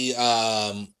see,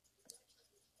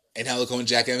 Angelico and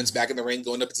Jack Evans back in the ring,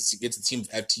 going up against the team of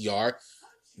FTR.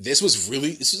 This was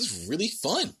really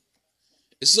fun.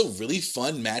 This is a really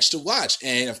fun match to watch.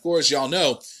 And of course, y'all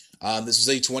know, this is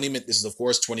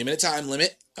 20-minute time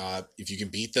limit. If you can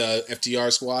beat the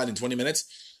FTR squad in 20 minutes,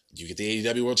 you get the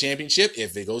AEW World Championship.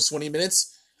 If it goes 20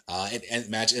 minutes,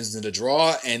 match ends in a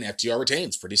draw and FTR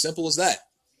retains. Pretty simple as that.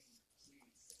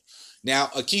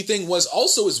 Now, a key thing was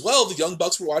also as well, the Young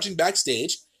Bucks were watching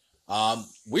backstage.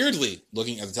 Weirdly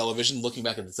looking back at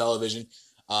the television,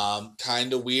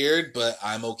 kind of weird, but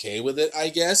I'm okay with it, I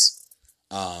guess.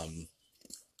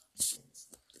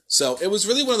 So it was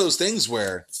really one of those things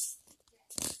where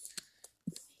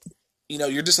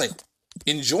you're just like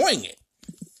enjoying it.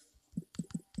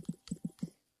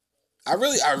 I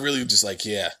really just like,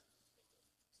 yeah.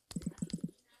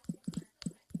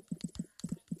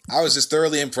 I was just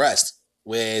thoroughly impressed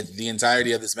with the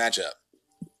entirety of this matchup.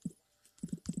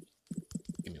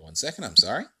 Give me 1 second, I'm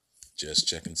sorry. Just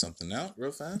checking something out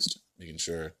real fast. Making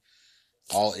sure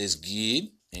all is good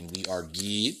and we are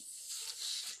good.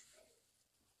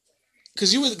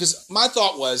 Because my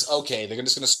thought was, okay, they're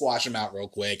just going to squash him out real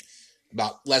quick.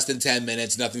 About less than 10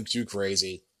 minutes, nothing too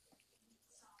crazy.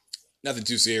 Nothing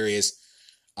too serious.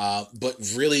 But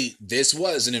really, this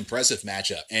was an impressive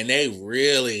matchup. And they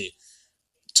really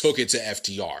took it to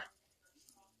FTR.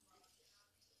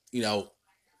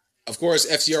 Of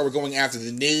course, FTR were going after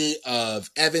the knee of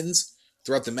Evans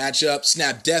throughout the matchup.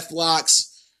 Snap death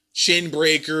locks, shin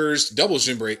breakers,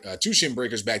 two shin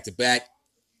breakers back to back.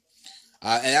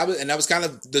 And that was kind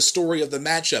of the story of the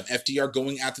matchup. FTR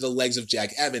going after the legs of Jack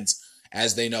Evans,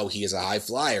 as they know he is a high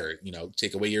flyer.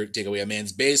 Take away a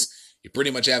man's base, you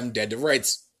pretty much have him dead to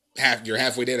rights. You're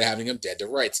halfway there to having him dead to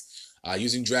rights.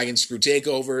 Using dragon screw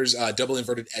takeovers, double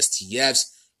inverted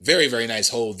STFs. Very, very nice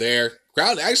hold there.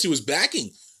 Crowd actually was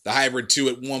backing the Hybrid 2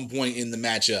 at one point in the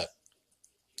matchup.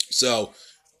 So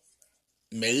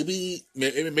maybe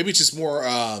it's just more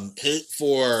hate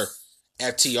for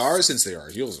FTR, since they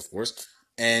are heels, of course.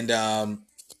 And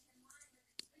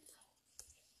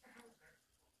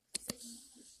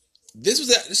this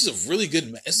is a really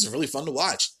good. This is really fun to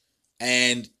watch.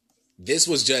 And this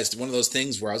was just one of those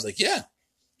things where I was like, yeah,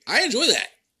 I enjoy that.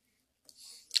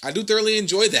 I do thoroughly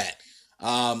enjoy that.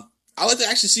 I like to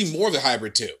actually see more of the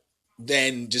Hybrid 2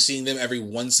 than just seeing them every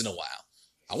once in a while.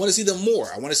 I want to see them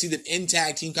more. I want to see them in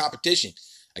tag team competition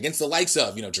against the likes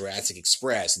of, Jurassic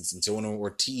Express and Santana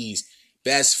Ortiz,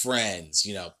 Best Friends,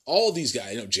 all these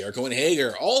guys, Jericho and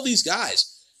Hager, all these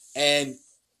guys. And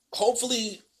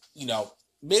hopefully,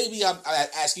 maybe I'm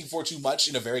asking for too much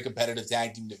in a very competitive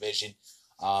tag team division.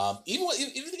 Even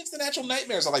against the Natural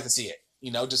Nightmares, I'd like to see it,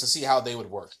 just to see how they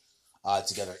would work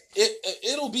together.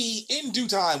 It'll be in due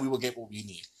time. We will get what we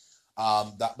need.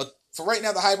 But for right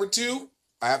now, the Hybrid 2,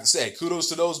 I have to say, kudos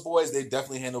to those boys. They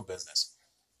definitely handle business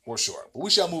for sure. But we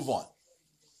shall move on.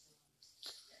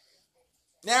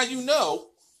 Now,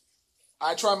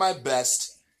 I try my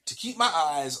best to keep my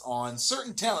eyes on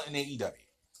certain talent in AEW.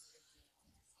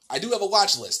 I do have a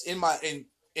watch list in my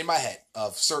head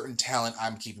of certain talent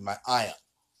I'm keeping my eye on.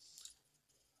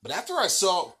 But after I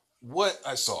saw what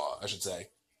I saw, I should say,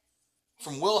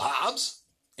 from Will Hobbs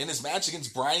in his match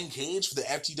against Brian Cage for the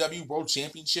FTW World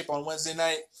Championship on Wednesday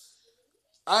night,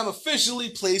 I'm officially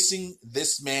placing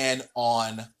this man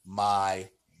on my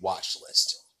watch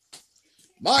list.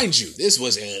 Mind you, this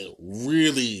was I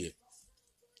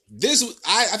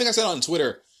think I said on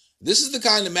Twitter, this is the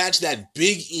kind of match that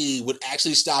Big E would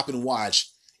actually stop and watch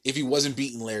if he wasn't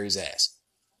beating Larry's ass.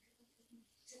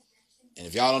 And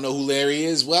if y'all don't know who Larry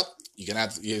is, well, you're going to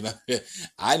have to,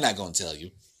 I'm not going to tell you.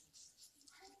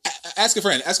 Ask a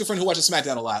friend who watches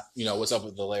SmackDown a lot, what's up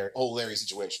with the whole Larry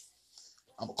situation.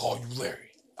 I'm going to call you Larry.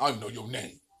 I don't even know your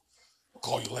name. I'll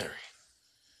call you Larry.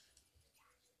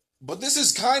 But this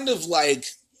is kind of like,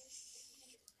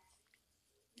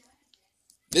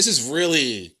 this is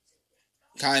really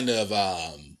kind of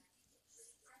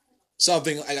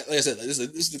something, like I said, this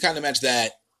is the kind of match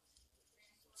that,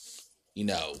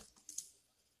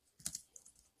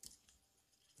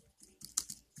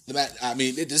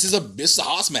 this is a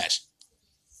Haas match.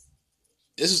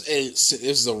 This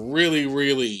is a really,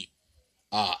 really,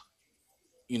 one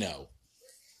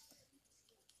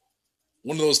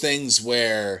of those things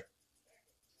where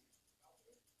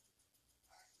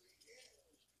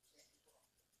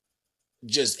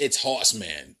it's Haas,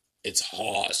 man. It's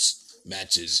Haas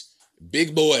matches.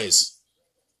 Big boys.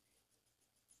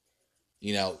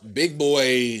 Big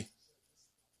boy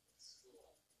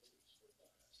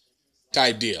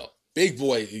type deal. Big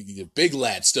boy, big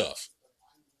lad stuff.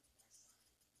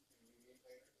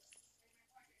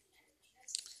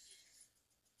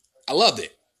 I loved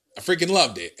it. I freaking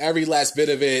loved it. Every last bit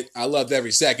of it. I loved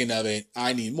every second of it.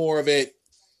 I need more of it.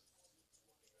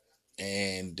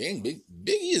 And dang, Big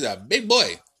E is a big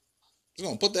boy. I'm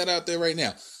going to put that out there right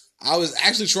now. I was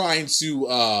actually trying to,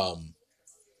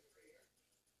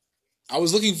 I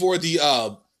was looking for the,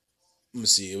 let me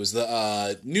see, it was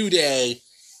the New Day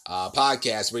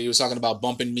podcast where he was talking about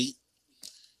bumping meat.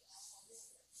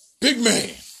 Big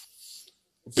man,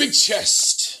 big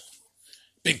chest,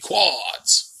 big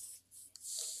quads,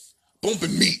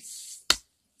 bumping meat.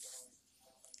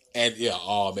 And yeah,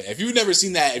 oh man, if you've never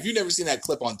seen that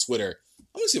clip on Twitter,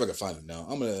 I'm gonna see if I can find it now.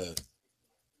 I'm gonna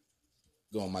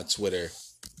go on my Twitter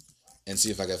and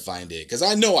see if I can find it. Because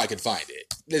I know I could find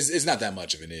it. It's not that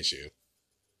much of an issue.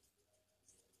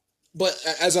 But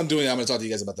as I'm doing, I'm going to talk to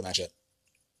you guys about the matchup.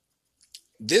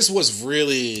 This was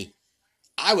really,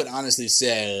 I would honestly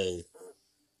say,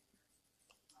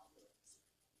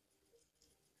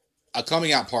 a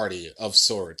coming out party of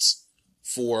sorts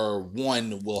for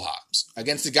one Will Hobbs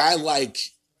against a guy like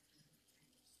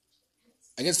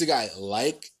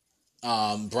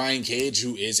Brian Cage,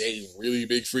 who is a really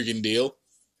big freaking deal.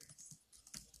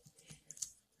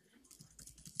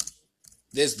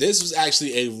 This was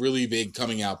actually a really big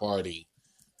coming out party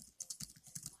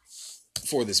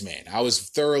for this man. I was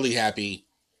thoroughly happy.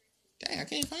 Dang, I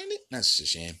can't find it? That's a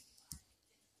shame.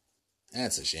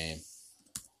 That's a shame.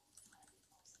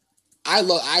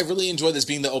 I really enjoyed this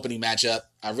being the opening matchup.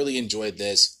 I really enjoyed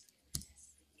this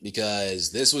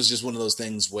because this was just one of those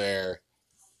things where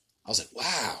I was like,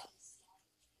 wow.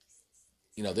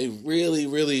 You know, they really,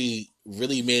 really,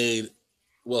 really made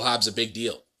Will Hobbs a big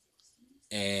deal.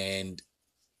 And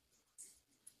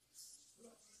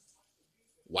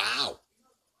wow.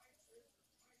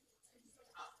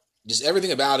 Just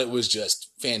everything about it was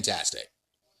just fantastic.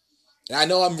 And I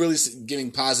know I'm really giving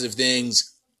positive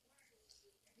things,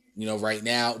 you know, right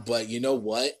now, but you know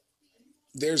what?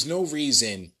 There's no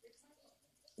reason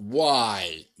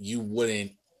why you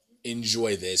wouldn't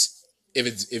enjoy this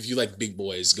if you like big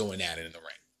boys going at it in the ring.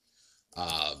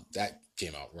 That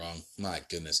came out wrong. My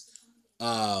goodness.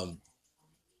 I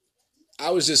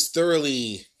was just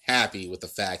thoroughly happy with the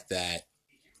fact that,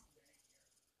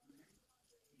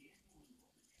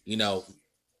 you know,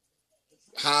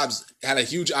 Hobbs had a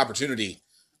huge opportunity,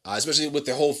 especially with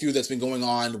the whole feud that's been going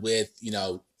on with, you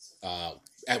know,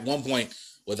 at one point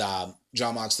with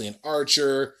Jon Moxley and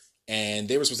Archer, and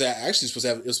they were supposed to have,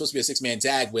 it was supposed to be a 6-man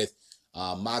tag with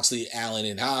Moxley, Allen,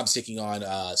 and Hobbs taking on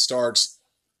Starks,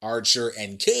 Archer,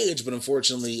 and Cage, but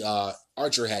unfortunately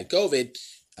Archer had COVID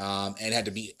and had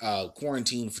to be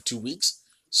quarantined for 2 weeks,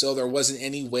 so there wasn't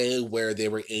any way where they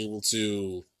were able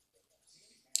to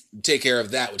take care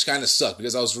of that, which kind of sucked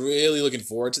because I was really looking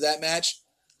forward to that match.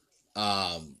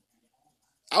 I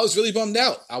was really bummed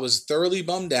out. I was thoroughly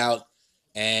bummed out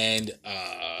and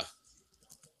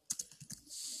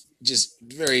just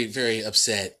very, very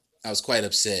upset. I was quite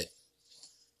upset.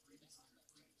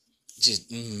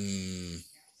 Just, it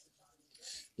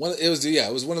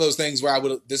was one of those things where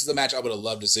this is a match I would have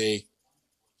loved to see.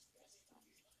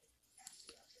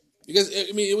 Because,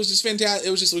 I mean, it was just fantastic.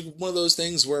 It was just like one of those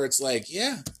things where it's like,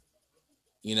 yeah,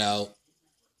 you know,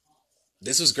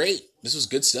 this was great. This was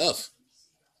good stuff.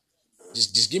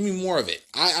 Just give me more of it.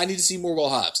 I need to see more Will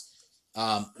Hobbs.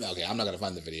 Okay, I'm not gonna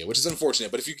find the video, which is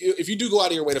unfortunate. But if you do go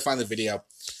out of your way to find the video,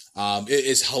 it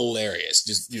is hilarious.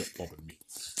 Just, you know, bump into me.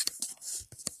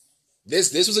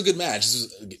 This was a good match.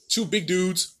 This was 2 big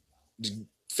dudes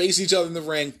face each other in the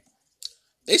ring.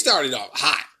 They started off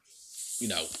hot. You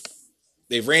know,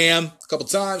 they ram a couple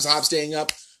times. Hobbs staying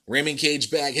up, ramming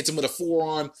Cage back, hits him with a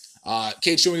forearm.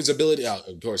 Cage showing his ability,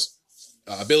 of course,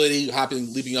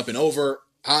 hopping, leaping up and over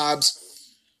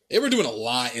Hobbs. They were doing a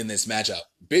lot in this matchup.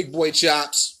 Big boy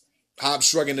chops, Hobbs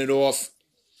shrugging it off,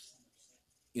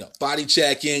 you know, body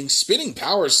checking, spinning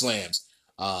power slams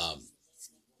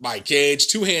by Cage,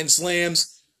 2-hand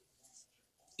slams,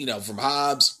 you know, from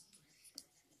Hobbs,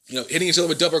 you know, hitting each other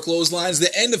with double clotheslines.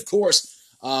 The end, of course,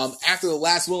 after the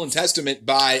last will and testament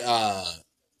by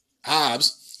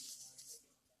Hobbs.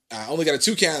 Only got a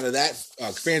 2 count of that.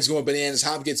 Fans going bananas.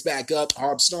 Hobbs gets back up.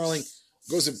 Hobbs snarling.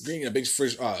 Goes to bring a big,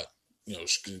 frustrated.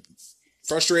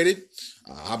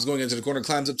 Hobbs going into the corner,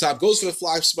 climbs up top, goes for the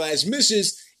fly splash,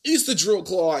 misses, eats the drill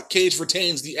claw. Cage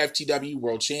retains the FTW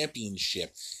World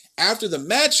Championship. After the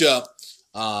matchup,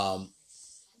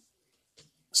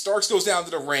 Starks goes down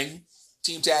to the ring.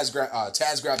 Team Taz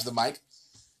grabs the mic.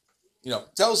 You know,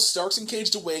 tells Starks and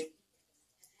Cage to wait.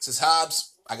 Says,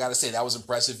 Hobbs, I gotta say, that was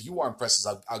impressive. You are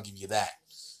impressive. I'll give you that.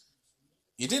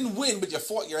 You didn't win, but you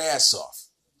fought your ass off.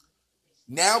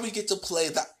 Now we get to play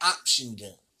the option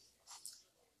game.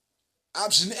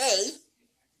 Option A,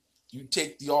 you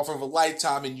take the offer of a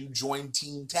lifetime and you join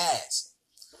Team Taz.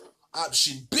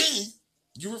 Option B,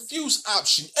 you refuse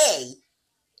option A,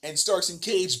 and Starks and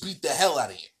Cage beat the hell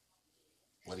out of you.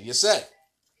 What do you say?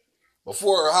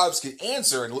 Before Hobbs could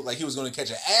answer and look like he was going to catch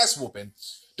an ass whooping,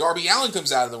 Darby Allin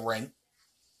comes out of the ring.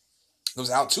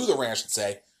 Comes out to the ring, I should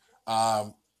say.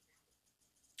 Has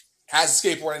a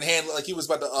skateboard in hand, like he was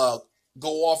about to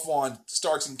go off on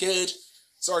Starks and Cage.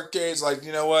 Starks and Cage, like,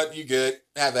 you know what? You good.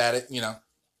 Have at it. You know,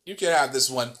 you can have this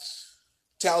one.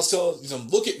 Tells him,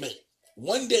 look at me.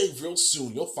 One day, real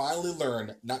soon, you'll finally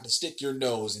learn not to stick your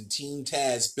nose in Team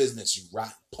Taz business, you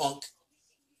rotten punk.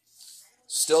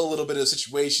 Still a little bit of a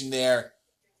situation there.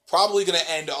 Probably going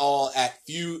to end all at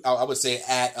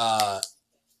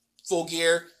Full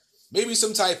Gear. Maybe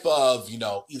some type of,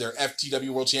 either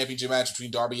FTW World Championship match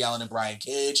between Darby Allin and Brian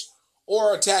Cage,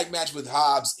 or a tag match with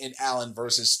Hobbs and Allin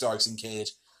versus Starks and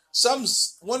Cage.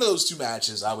 One of those two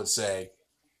matches, I would say,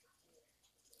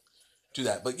 do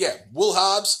that. But yeah, Will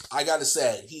Hobbs, I got to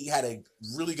say, he had a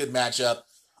really good matchup.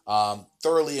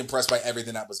 Thoroughly impressed by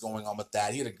everything that was going on with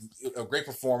that. He had a great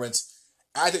performance.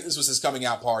 I think this was his coming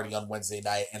out party on Wednesday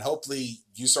night, and hopefully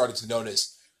you started to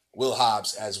notice Will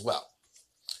Hobbs as well.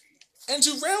 And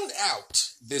to round out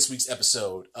this week's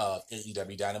episode of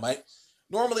AEW Dynamite,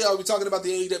 normally I'll be talking about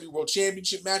the AEW World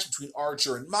Championship match between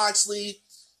Archer and Moxley.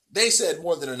 They said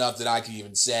more than enough that I could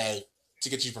even say to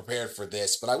get you prepared for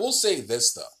this, but I will say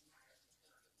this, though.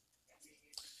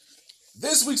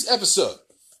 This week's episode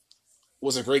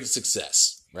was a great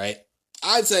success, right?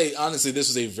 I'd say, honestly, this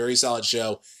was a very solid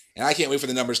show, and I can't wait for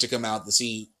the numbers to come out to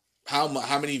see how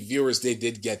many viewers they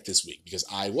did get this week, because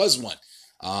I was one.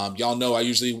 Y'all know I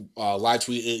usually live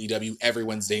tweet AEW every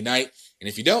Wednesday night, and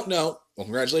if you don't know, well,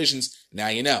 congratulations, now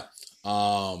you know.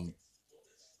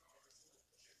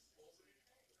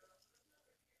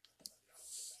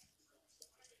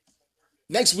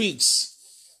 Next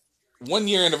week's 1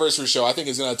 year anniversary show, I think,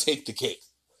 is going to take the cake.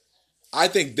 I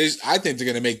think they're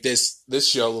going to make this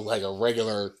show look like a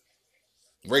regular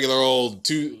old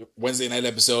Wednesday night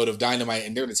episode of Dynamite,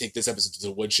 and they're going to take this episode to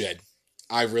the woodshed.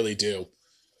 I really do.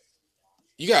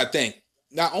 You got to think,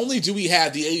 not only do we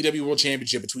have the AEW World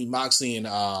Championship between Moxley and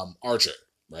Archer,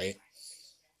 right?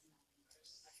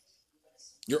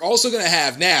 You're also going to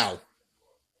have now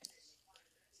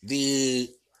the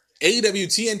AEW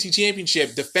TNT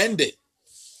Championship defended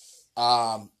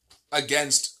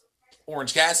against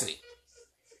Orange Cassidy.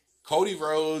 Cody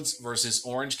Rhodes versus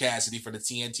Orange Cassidy for the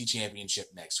TNT Championship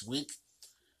next week.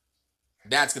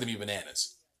 That's going to be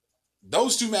bananas.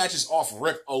 Those two matches off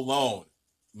rip alone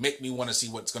make me want to see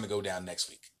what's going to go down next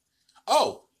week.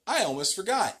 Oh, I almost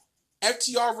forgot.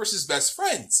 FTR versus Best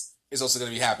Friends is also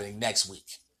going to be happening next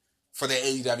week for the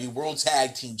AEW World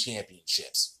Tag Team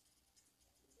Championships.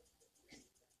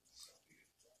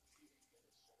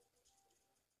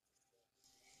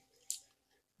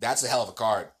 That's a hell of a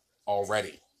card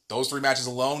already. Those three matches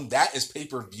alone, that is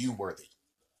pay-per-view worthy.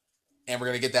 And we're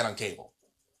going to get that on cable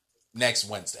next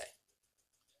Wednesday.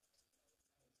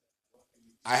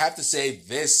 I have to say,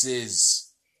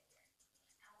 it's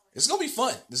going to be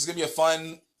fun. This is going to be a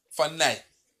fun night.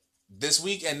 This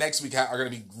week and next week are going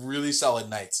to be really solid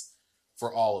nights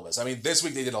for all of us. I mean, this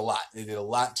week they did a lot. They did a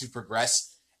lot to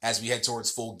progress as we head towards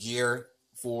Full Gear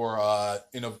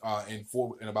in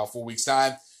about 4 weeks'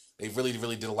 time. They really,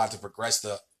 really did a lot to progress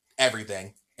to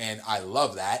everything, and I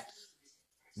love that.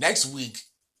 Next week,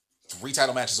 3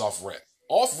 title matches off rip.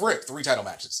 Off rip, 3 title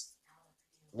matches.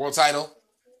 World title,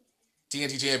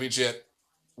 TNT Championship,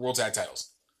 World Tag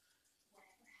titles.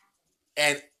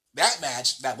 And that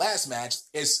last match,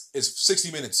 is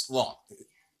 60 minutes long.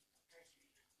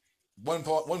 One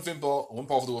fall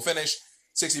to a finish,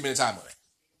 60-minute time limit.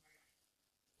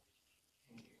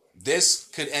 This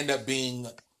could end up being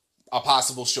a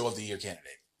possible show of the year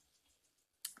candidate.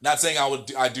 Not saying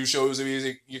I do shows of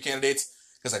the year candidates,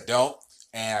 because I don't,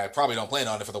 and I probably don't plan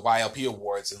on it for the YLP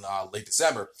Awards in late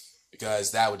December,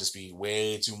 because that would just be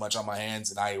way too much on my hands,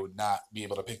 and I would not be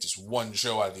able to pick just one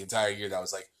show out of the entire year that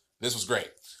was like, this was great.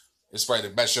 This is probably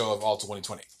the best show of all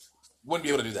 2020. Wouldn't be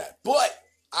able to do that. But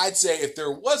I'd say if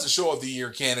there was a show of the year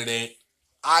candidate,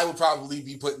 I would probably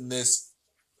be putting this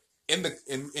in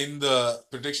the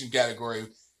prediction category.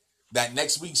 That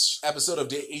next week's episode of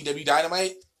AEW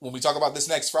Dynamite, when we talk about this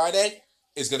next Friday,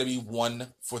 is going to be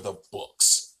one for the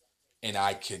books. And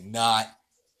I cannot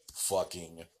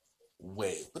fucking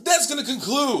wait. But that's going to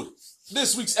conclude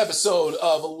this week's episode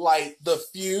of Light the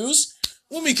Fuse.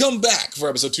 When we come back for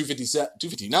episode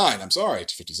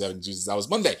 257, Jesus, that was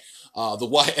Monday, the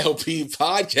YLP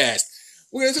podcast,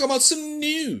 we're going to talk about some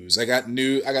news. I got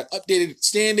updated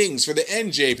standings for the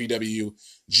NJPW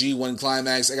G1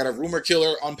 Climax. I got a rumor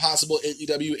killer on possible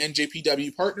AEW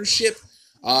NJPW partnership.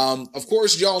 Of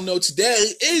course, y'all know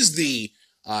today is the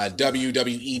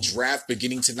WWE draft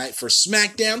beginning tonight for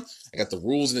SmackDown. I got the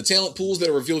rules and the talent pools that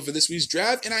are revealed for this week's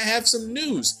draft, and I have some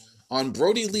news on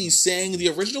Brody Lee saying the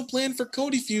original plan for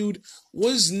Cody feud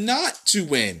was not to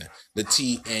win the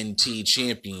TNT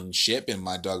Championship, and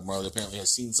my dog Marley apparently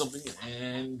has seen something,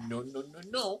 and no.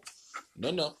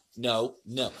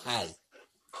 Hi.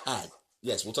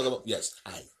 Yes, we'll talk about, yes,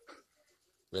 hi.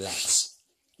 Relax.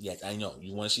 Yes, I know.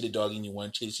 You want to see the doggy and you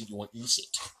want to chase it, you want to eat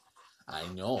it. I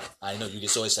know. You get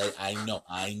so excited. I know.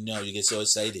 You get so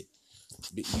excited.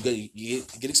 You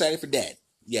get excited for dad.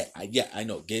 Yeah, I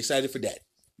know. Get excited for that.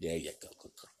 Yeah, go.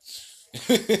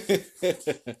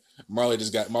 Marley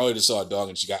just saw a dog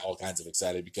and she got all kinds of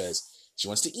excited because she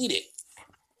wants to eat it.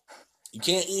 You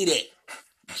can't eat it.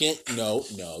 No,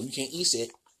 you can't eat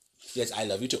it. Yes, I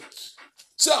love you too.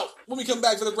 So, when we come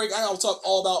back for the break, I'll talk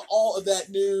all about all of that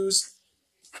news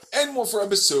and more for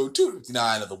episode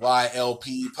 259 of the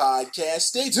YLP podcast.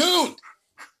 Stay tuned.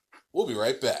 We'll be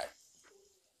right back.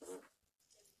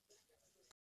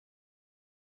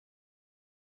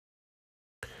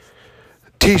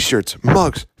 T-shirts,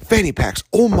 mugs, fanny packs,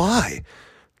 oh my.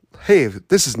 Hey,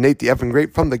 this is Nate the Effing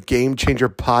Great from the Game Changer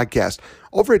Podcast.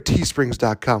 Over at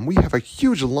teesprings.com, we have a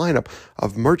huge lineup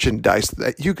of merchandise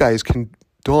that you guys can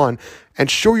don and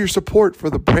show your support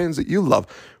for the brands that you love,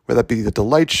 whether that be the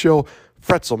Delight Show,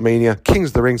 Fretzelmania, Kings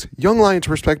of the Rings, Young Lions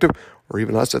Perspective, or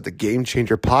even us at the Game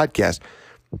Changer Podcast.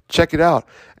 Check it out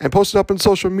and post it up on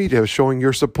social media showing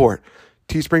your support.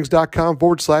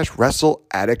 teesprings.com/Wrestle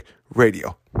Addict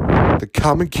Radio. The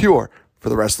common cure for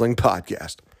the wrestling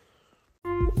podcast.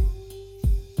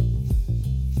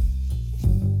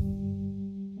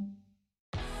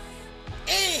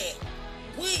 And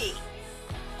we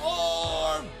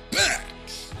are back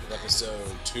with episode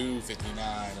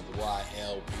 259 of the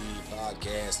YLP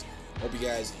podcast. Hope you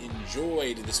guys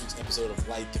enjoyed this week's episode of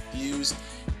Light Diffused.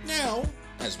 Now,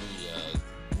 as we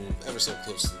move ever so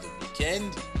close to the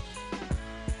weekend,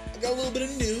 I got a little bit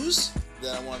of news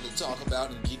that I wanted to talk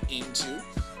about and get into,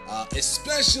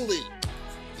 especially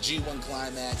the G1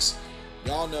 Climax.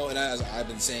 Y'all know, and as I've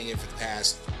been saying it for the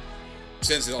past,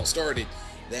 since it all started,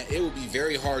 that it will be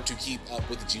very hard to keep up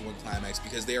with the G1 Climax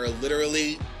because they are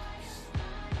literally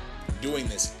doing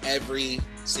this every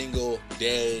single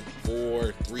day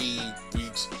for 3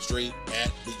 weeks straight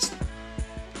at least.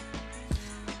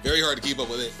 Very hard to keep up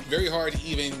with it. Very hard to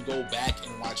even go back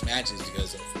and watch matches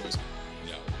because, of course,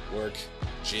 work,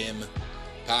 gym,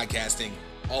 podcasting,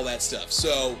 all that stuff.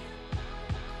 So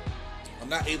I'm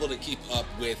not able to keep up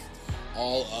with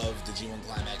all of the G1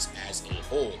 Climax as a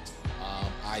whole.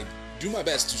 I do my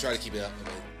best to try to keep it up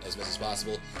as best as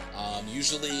possible.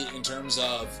 Usually in terms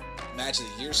of match of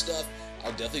the year stuff,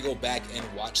 I'll definitely go back and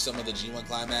watch some of the G1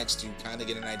 Climax to kind of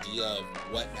get an idea of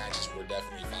what matches were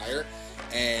definitely fire.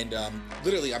 And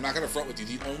literally, I'm not going to front with you.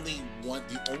 The only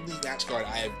match card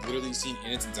I have literally seen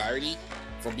in its entirety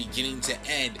from beginning to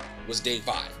end was day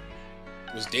 5.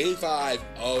 It was day 5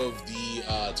 of the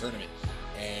tournament.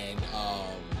 And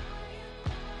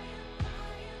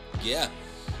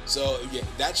so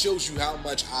that shows you how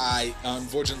much I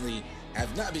unfortunately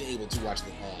have not been able to watch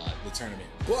the tournament.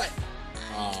 But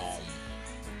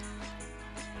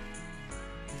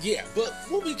but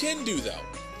what we can do though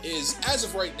is, as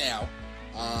of right now,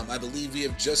 I believe we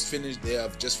have just finished. They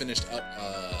have just finished up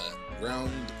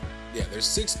round. Yeah, there's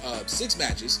six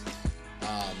matches.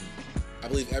 I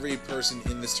believe every person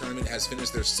in this tournament has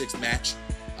finished their 6th match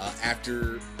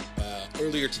after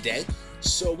earlier today.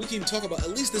 So we can talk about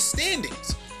at least the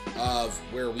standings of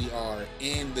where we are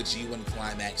in the G1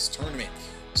 Climax tournament.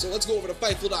 So let's go over to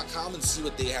Fightful.com and see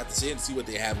what they have to say and see what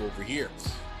they have over here.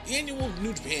 The annual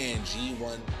New Japan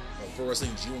G1 Pro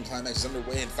Wrestling G1 Climax is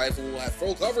underway, and Fightful will have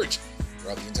full coverage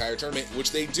throughout the entire tournament,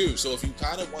 which they do. So if you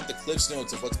kind of want the Cliff's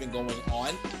Notes of what's been going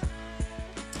on,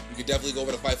 you can definitely go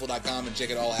over to Fightful.com and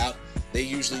check it all out. They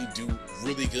usually do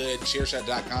really good.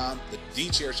 Chairshot.com,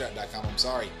 thechairshot.com,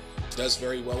 does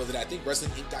very well with it. I think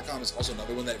WrestlingInc.com is also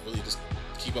another one that really just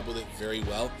keep up with it very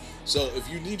well. So if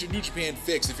you need your New Japan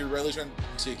fix, if you're really trying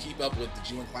to keep up with the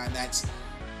G1 Climax,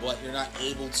 but you're not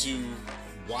able to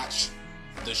watch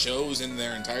the shows in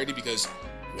their entirety because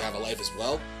you have a life as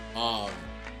well,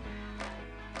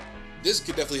 this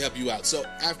could definitely help you out. So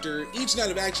after each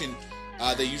night of action,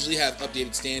 they usually have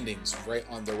updated standings right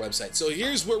on their website. So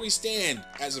here's where we stand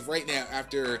as of right now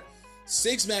after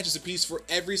 6 matches apiece for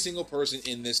every single person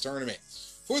in this tournament.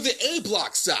 For the A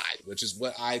block side, which is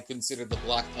what I consider the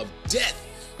block of death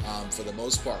for the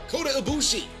most part, Kota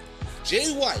Ibushi,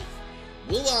 Jay White,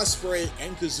 Will Ospreay,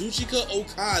 and Kazuchika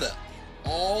Okada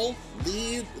all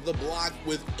lead the block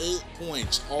with 8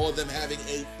 points, all of them having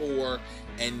a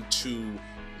 4-2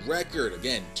 record.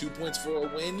 Again, 2 points for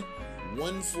a win,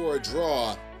 1 for a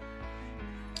draw,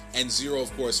 and 0,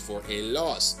 of course, for a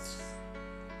loss.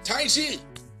 Taichi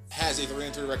has a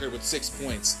 3-3 record with 6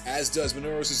 points, as does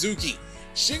Minoru Suzuki,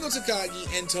 Shingo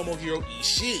Takagi, and Tomohiro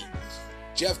Ishii.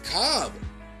 Jeff Cobb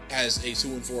has a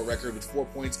 2-4 record with 4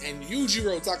 points, and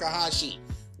Yujiro Takahashi,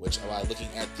 which, while looking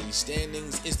at the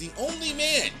standings, is the only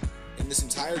man in this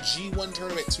entire G1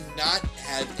 tournament to not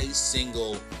have a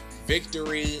single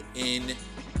victory in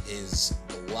his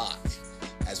block.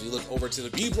 As we look over to the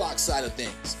B block side of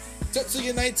things,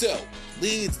 Tetsuya Naito,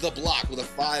 leads the block with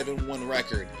a 5-1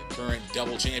 record. Current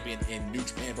double champion in New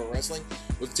Japan Pro Wrestling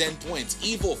with 10 points.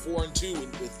 Evil 4-2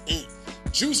 with 8.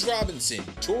 Juice Robinson,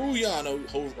 Toru Yano,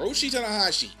 Hiroshi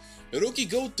Tanahashi, Hiroki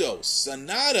Goto,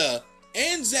 Sanada,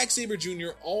 and Zack Sabre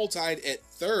Jr. all tied at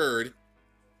third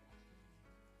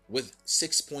with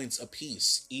 6 points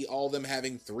apiece. All of them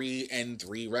having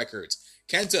 3-3 records.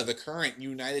 Kenta, the current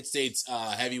United States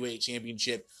Heavyweight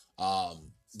Championship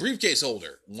briefcase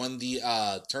holder, won the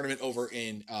tournament over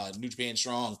in New Japan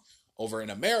Strong over in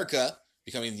America,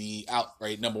 becoming the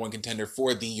outright number one contender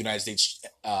for the United States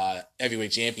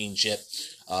Heavyweight Championship.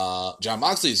 John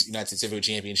Moxley's United States Heavyweight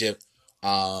Championship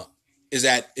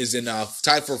is in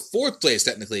tied for fourth place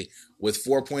technically with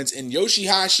 4 points. And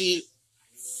Yoshihashi,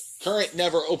 current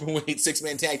never openweight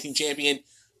 6-man tag team champion,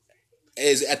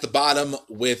 is at the bottom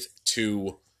with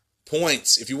 2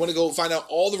 points. If you want to go find out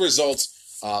all the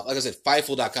results, like I said,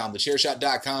 Fightful.com,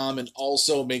 thechairshot.com, and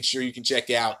also make sure you can check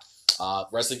out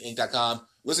WrestlingInc.com.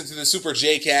 Listen to the Super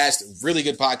J Cast, really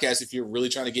good podcast if you're really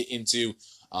trying to get into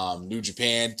New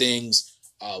Japan things.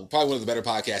 Probably one of the better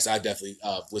podcasts I've definitely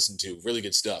listened to. Really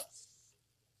good stuff.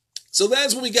 So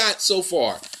that's what we got so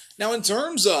far. Now, in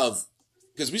terms of,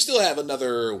 because we still have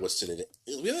another, what's today?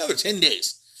 We have another 10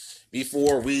 days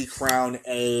before we crown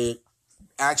a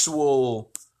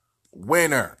actual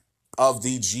winner of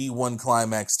the G1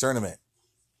 Climax tournament.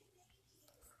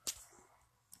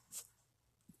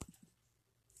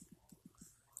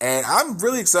 And I'm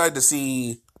really excited to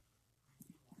see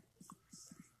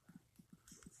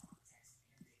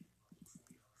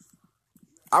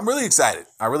I'm really excited.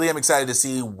 I really am excited to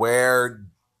see where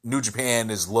New Japan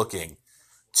is looking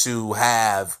to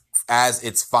have as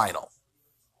its final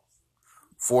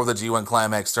for the G1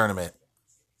 Climax tournament.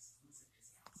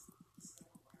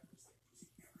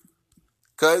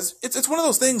 Because it's one of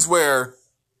those things where,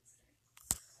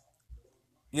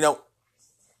 you know,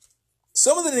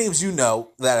 some of the names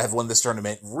that have won this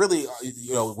tournament really,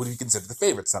 would you consider the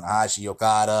favorites? Tanahashi,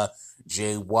 Okada,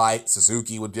 Jay White,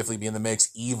 Suzuki would definitely be in the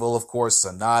mix. Evil, of course,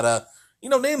 Sanada,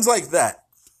 names like that.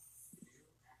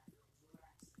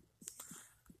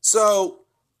 So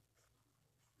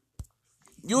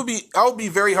I would be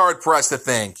very hard pressed to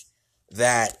think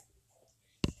that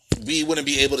we wouldn't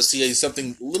be able to see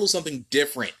something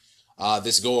different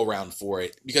this go around for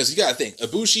it, because you gotta think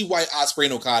Ibushi, White, Ospreay,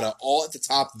 and Okada all at the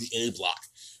top of the A block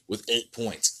with 8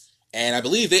 points, and I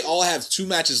believe they all have 2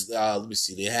 matches. Let me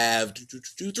see, they have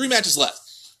 3 matches left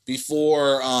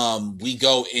before we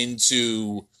go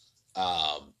into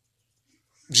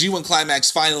G1 Climax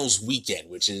Finals weekend,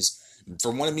 which is,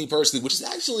 for one of me personally, which is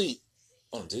actually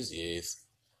it is the 8th.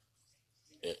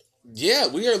 Yeah,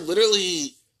 we are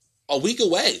literally a week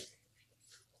away,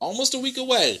 almost a week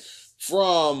away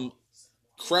from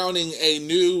crowning a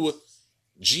new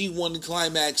G1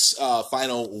 Climax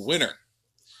final winner.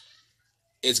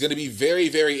 It's going to be very,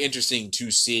 very interesting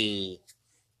to see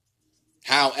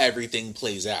how everything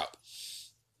plays out.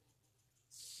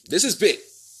 This is big.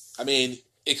 I mean,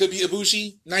 it could be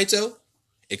Ibushi, Naito.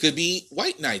 It could be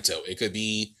White Naito. It could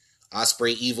be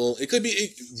Ospreay, Evil. It could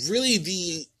be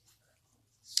really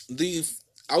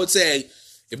I would say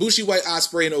Ibushi, White,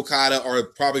 Ospreay, and Okada are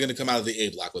probably going to come out of the A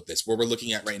block with this, where we're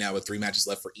looking at right now with 3 matches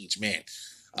left for each man.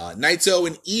 Naito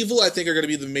and Evil, I think, are going to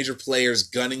be the major players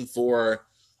gunning for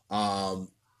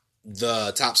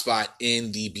the top spot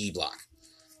in the B block,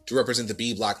 to represent the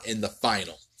B block in the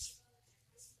final.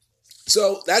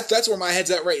 So that's where my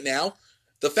head's at right now.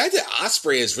 The fact that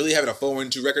Ospreay is really having a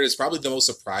 4-2 record is probably the most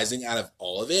surprising out of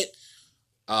all of it.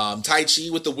 Tai Chi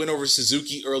with the win over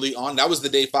Suzuki early on. That was the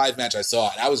day 5 match I saw,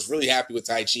 and I was really happy with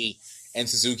Tai Chi and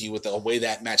Suzuki with the way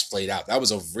that match played out. That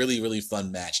was a really, really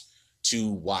fun match to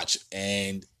watch.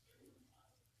 And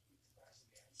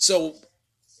so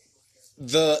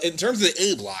in terms of the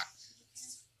A block,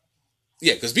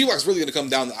 yeah, because B block's really going to come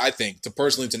down, I think, to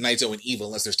Naito and Evil,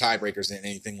 unless there's tiebreakers and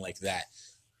anything like that.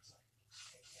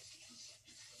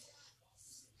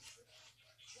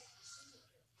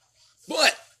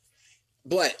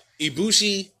 But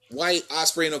Ibushi, White,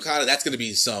 Ospreay, and Okada, that's going to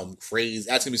be some crazy.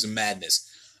 That's going to be some madness.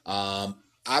 I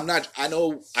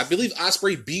believe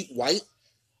Ospreay beat White.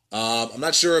 I'm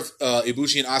not sure if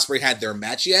Ibushi and Ospreay had their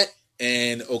match yet,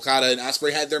 and Okada and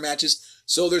Ospreay had their matches.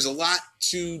 So there's a lot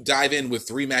to dive in with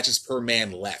 3 matches per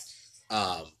man left.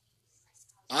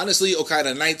 Honestly,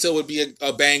 Okada Naito would be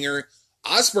a banger.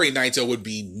 Ospreay Naito would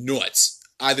be nuts.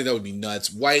 I think that would be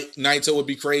nuts. White Naito would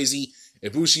be crazy.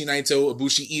 Ibushi Naito,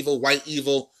 Ibushi Evil, White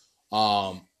Evil.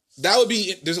 That would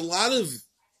be, there's a lot of,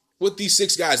 with these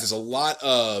 6 guys, there's a lot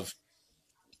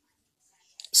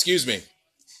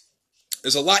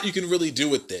you can really do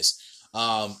with this.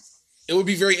 it would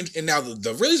be very, and now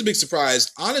the really big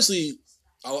surprise, honestly,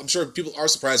 I'm sure people are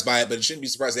surprised by it, but it shouldn't be a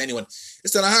surprise to anyone.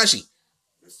 It's Tanahashi.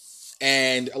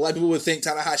 And a lot of people would think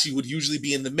Tanahashi would usually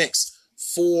be in the mix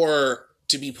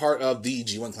to be part of the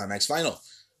G1 Climax final.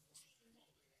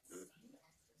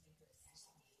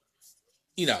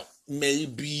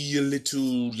 Maybe a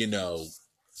little,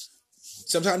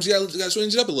 sometimes you gotta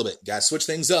switch it up a little bit. Gotta switch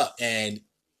things up. And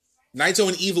Naito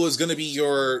and Evil is gonna be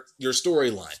your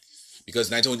storyline. Because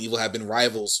Naito and Evil have been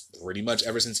rivals pretty much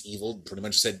ever since Evil pretty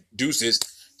much said deuces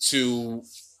to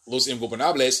Los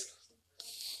Ingobernables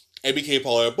and became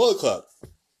part of Bullet Club.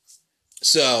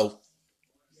 So,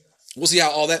 we'll see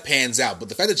how all that pans out. But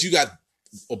the fact that you got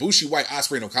Ibushi, White,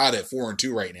 Ospreay, and Okada at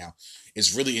 4-2 right now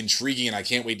is really intriguing, and I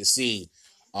can't wait to see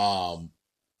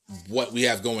what we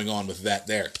have going on with that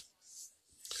there.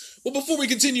 Well, before we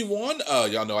continue on,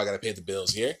 y'all know I got to pay the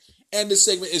bills here. And this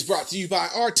segment is brought to you by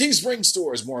our Teespring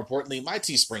stores. More importantly, my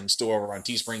Teespring store over on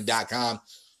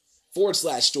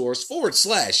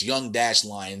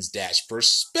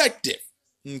teespring.com/stores/young-lions-perspective.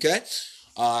 Okay?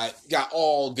 Got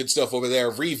all good stuff over there.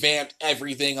 Revamped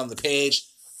everything on the page.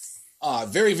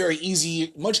 Very, very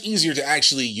easy. Much easier to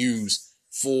actually use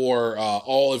for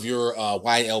all of your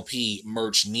YLP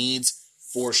merch needs,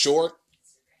 for sure.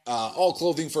 All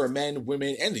clothing for men,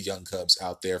 women, and the young cubs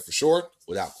out there, for sure.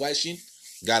 Without question.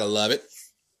 Gotta love it.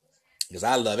 Because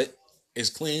I love it. It's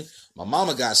clean. My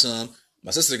mama got some. My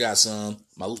sister got some.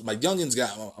 My youngins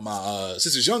got, my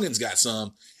sister's youngins got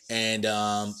some. And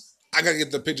I gotta get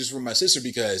the pictures from my sister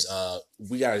because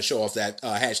we gotta show off that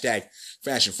hashtag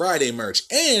Fashion Friday merch.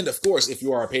 And of course, if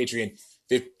you are a patron,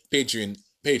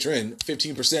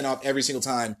 15% off every single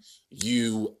time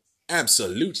you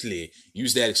absolutely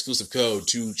use that exclusive code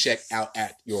to check out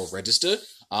at your register.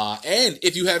 And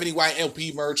if you have any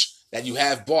YLP merch that you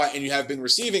have bought and you have been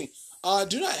receiving,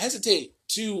 do not hesitate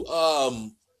to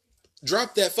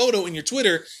drop that photo in your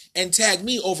Twitter and tag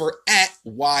me over at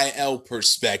YL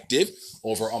Perspective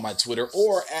over on my Twitter,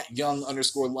 or at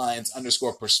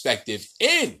young_lions_perspective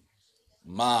in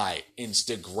my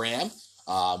Instagram.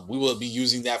 We will be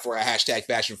using that for our hashtag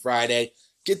Fashion Friday.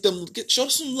 Show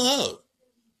some love.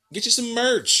 Get you some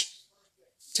merch.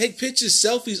 Take pictures,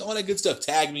 selfies, all that good stuff.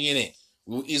 Tag me in it.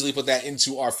 We'll easily put that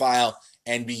into our file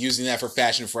and be using that for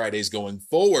Fashion Fridays going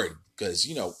forward. Because,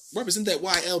 represent that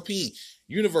YLP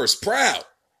universe proud.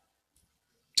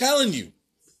 Telling you.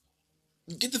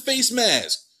 Get the face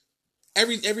mask.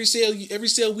 Every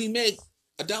sale we make,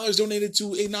 $1 is donated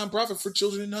to a nonprofit for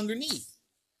children in hunger need.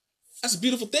 That's a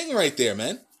beautiful thing right there,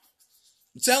 man.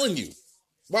 I'm telling you.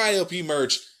 YLP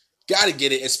merch. Gotta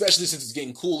get it, especially since it's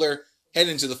getting cooler.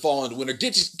 Heading into the fall and winter.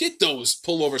 Get those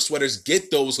pullover sweaters.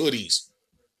 Get those hoodies.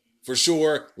 For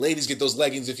sure. Ladies, get those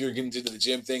leggings if you're getting into the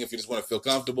gym thing, if you just want to feel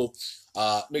comfortable.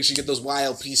 Make sure you get those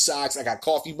YLP socks. I got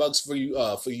coffee mugs for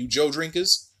you Joe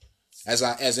drinkers. As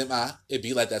am I. It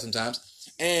be like that sometimes.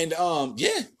 And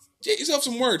get yourself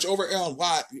some merch over on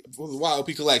the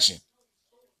YLP collection.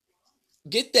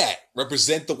 Get that.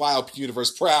 Represent the YLP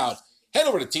universe proud. Head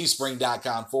over to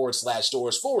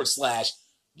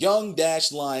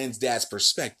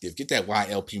teespring.com/stores/young-lions-perspective. Get that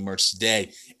YLP merch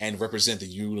today and represent the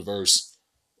universe,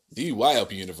 the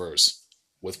YLP universe,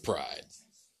 with pride.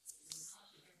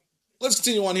 Let's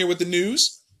continue on here with the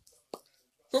news.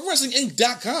 From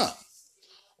WrestlingInc.com.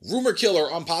 Rumor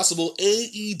killer on possible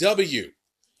AEW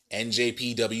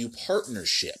NJPW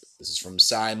partnership. This is from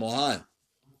Sai Mohan.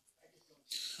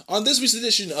 On this week's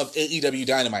edition of AEW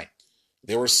Dynamite,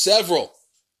 there were several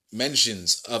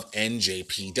mentions of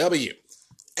NJPW.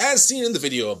 As seen in the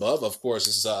video above, of course,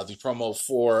 this is the promo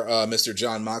for Mr.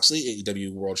 Jon Moxley,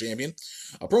 AEW World Champion.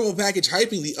 A promo package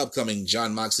hyping the upcoming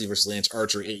Jon Moxley vs. Lance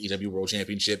Archer AEW World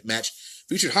Championship match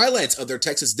featured highlights of their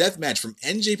Texas Death Match from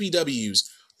NJPW's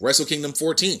Wrestle Kingdom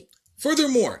 14.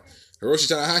 Furthermore,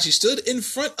 Hiroshi Tanahashi stood in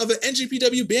front of an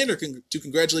NJPW banner to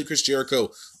congratulate Chris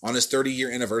Jericho on his 30-year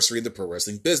anniversary in the pro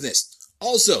wrestling business.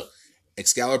 Also,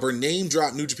 Excalibur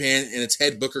name-dropped New Japan and its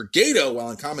head booker Gato while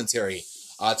in commentary,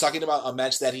 talking about a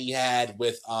match that he had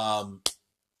with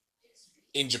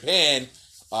in Japan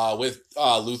with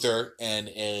Luther and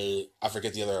I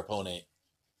forget the other opponent.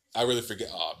 I really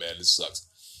forget. Oh man, this sucks.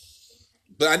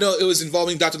 But I know it was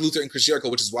involving Dr. Luther and Chris Jericho,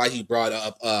 which is why he brought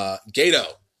up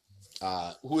Gato,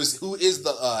 who is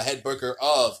the head booker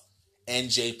of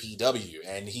NJPW,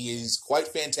 and he is quite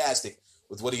fantastic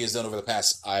with what he has done over the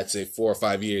past, I'd say, 4 or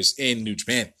 5 years in New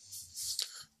Japan.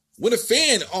 When a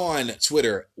fan on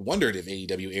Twitter wondered if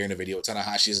AEW airing a video of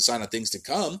Tanahashi is a sign of things to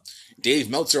come, Dave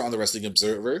Meltzer on the Wrestling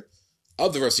Observer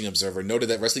noted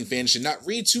that wrestling fans should not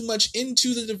read too much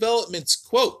into the developments.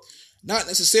 Quote, "Not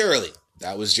necessarily.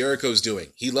 That was Jericho's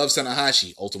doing. He loves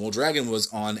Tanahashi. Ultimo Dragon was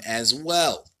on as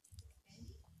well.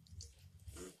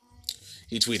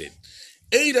 He tweeted,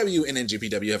 AEW and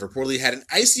NJPW have reportedly had an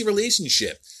icy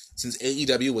relationship since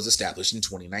AEW was established in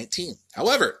 2019.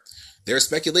 However, there is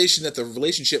speculation that the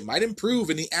relationship might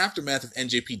improve in the aftermath of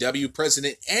NJPW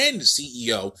president and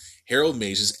CEO Harold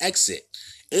Meij's exit.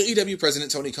 AEW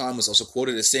president Tony Khan was also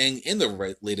quoted as saying in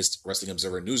the latest Wrestling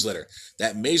Observer newsletter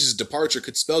that Meij's departure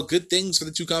could spell good things for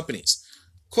the two companies.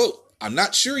 Quote, I'm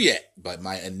not sure yet, but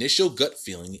my initial gut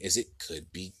feeling is it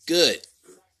could be good.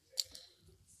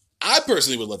 I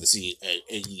personally would love to see an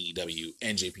AEW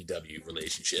NJPW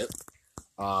relationship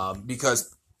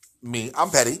because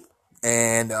I'm petty,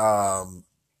 and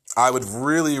I would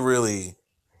really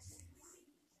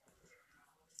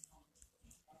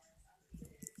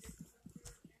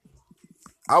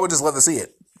I would just love to see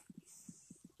it.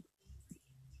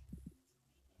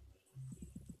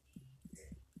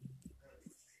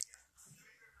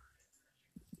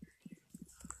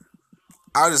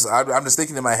 I'm just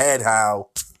thinking in my head how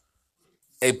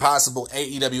a possible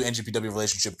AEW NJPW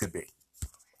relationship could be.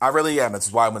 I really am. That's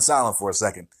why I went silent for a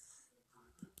second.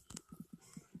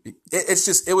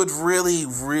 It would really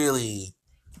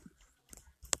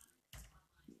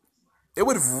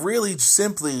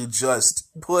simply just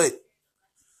put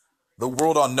the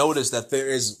world on notice that there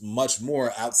is much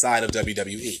more outside of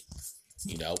WWE.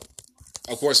 You know,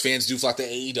 of course, fans do flock to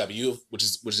AEW, which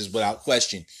is without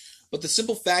question. But the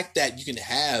simple fact that you can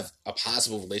have a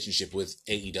possible relationship with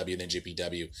AEW and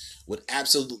NJPW would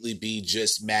absolutely be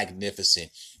just magnificent.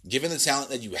 Given the talent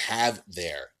that you have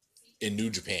there in New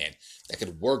Japan that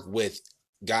could work with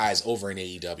guys over in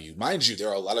AEW. Mind you, there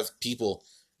are a lot of people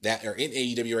that are in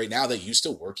AEW right now that used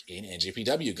to work in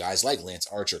NJPW. Guys like Lance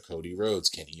Archer, Cody Rhodes,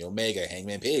 Kenny Omega,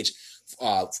 Hangman Page,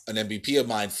 an MVP of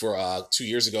mine for 2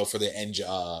 years ago for the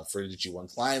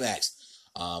G1 Climax.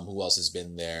 Who else has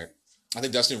been there? I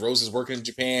think Dustin Rose is working in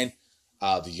Japan.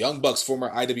 The Young Bucks,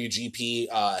 former IWGP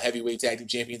heavyweight tag team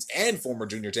champions and former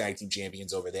junior tag team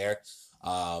champions over there,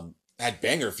 had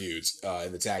banger feuds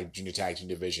in the junior tag team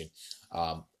division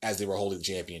as they were holding the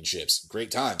championships. Great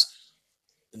times.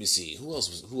 Let me see. Who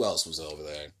else was over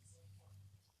there?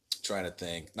 Trying to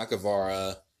think.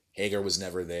 Nakavara. Hager was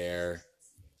never there.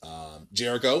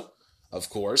 Jericho, of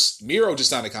course. Miro just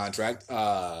signed a contract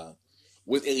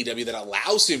with AEW that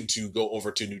allows him to go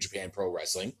over to New Japan Pro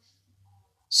Wrestling.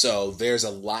 So there's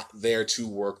a lot there to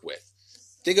work with.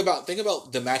 Think about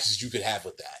the matches you could have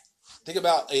with that. Think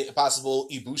about a possible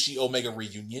Ibushi Omega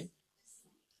reunion.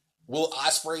 Will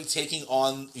Ospreay taking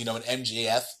on, an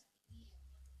MJF?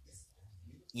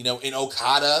 In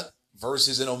Okada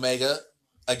versus an Omega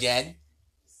again.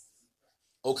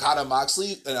 Okada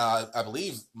Moxley, and I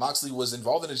believe Moxley was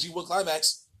involved in a G1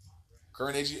 Climax.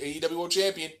 Current AEW World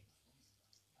Champion.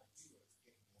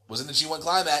 Was in the G1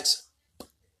 Climax.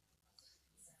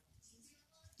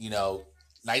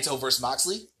 Naito versus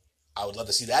Moxley. I would love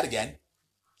to see that again.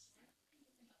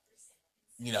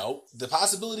 The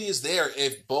possibility is there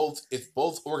if both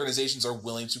organizations are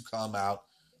willing to come out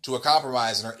to a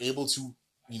compromise and are able to,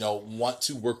 want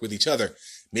to work with each other.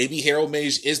 Maybe Harold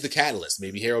Meij is the catalyst.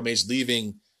 Maybe Harold Meij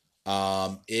leaving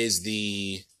is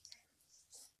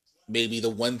maybe the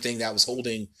one thing that was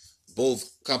holding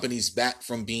both companies back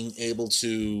from being able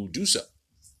to do so.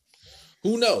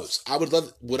 Who knows?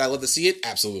 Would I love to see it?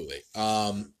 Absolutely.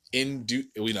 Will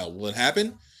it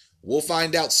happen? We'll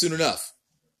find out soon enough.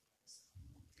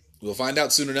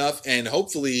 And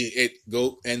hopefully it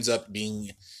ends up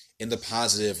being in the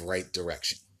positive right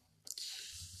direction.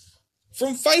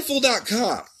 From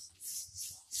Fightful.com,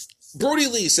 Brody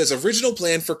Lee says original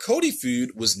plan for Cody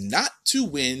feud was not to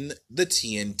win the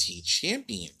TNT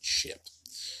Championship.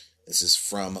 This is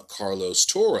from Carlos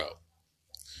Toro.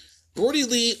 Brody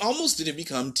Lee almost didn't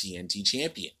become TNT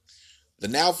champion. The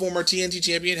now former TNT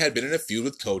champion had been in a feud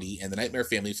with Cody and the Nightmare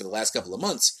Family for the last couple of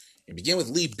months, and began with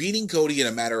Lee beating Cody in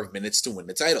a matter of minutes to win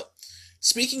the title.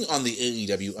 Speaking on the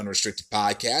AEW Unrestricted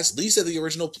podcast, Lee said the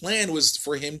original plan was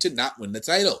for him to not win the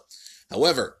title.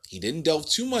 However, he didn't delve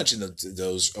too much into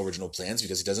those original plans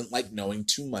because he doesn't like knowing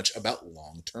too much about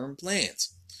long-term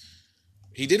plans.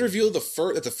 He did reveal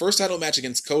that the first title match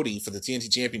against Cody for the TNT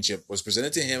Championship was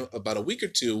presented to him about a week or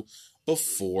two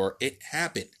before it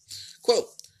happened. Quote,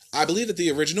 I believe that the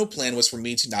original plan was for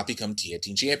me to not become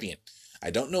TNT Champion.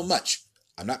 I don't know much.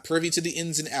 I'm not privy to the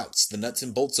ins and outs, the nuts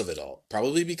and bolts of it all.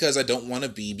 Probably because I don't want to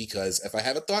be, because if I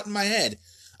have a thought in my head,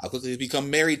 I'll quickly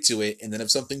become married to it, and then if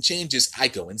something changes, I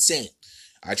go insane.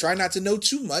 I try not to know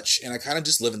too much, and I kind of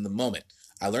just live in the moment.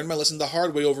 I learned my lesson the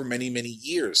hard way over many, many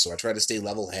years, so I try to stay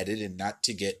level-headed and not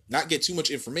get too much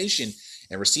information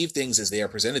and receive things as they are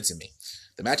presented to me.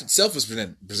 The match itself was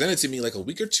presented to me like a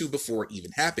week or two before it even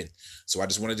happened, so I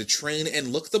just wanted to train and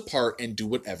look the part and do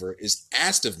whatever is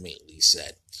asked of me, Lee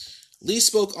said. Lee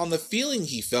spoke on the feeling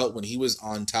he felt when he was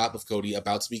on top of Cody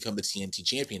about to become the TNT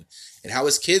champion, and how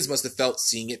his kids must have felt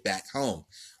seeing it back home.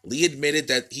 Lee admitted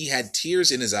that he had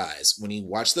tears in his eyes when he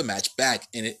watched the match back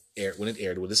when it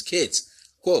aired with his kids.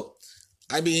 Quote,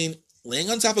 I mean,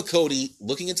 laying on top of Cody,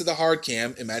 looking into the hard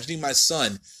cam, imagining my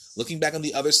son looking back on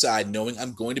the other side, knowing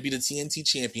I'm going to be the TNT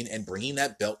champion and bringing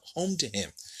that belt home to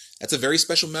him. That's a very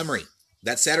special memory.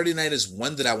 That Saturday night is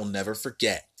one that I will never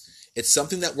forget. It's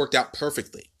something that worked out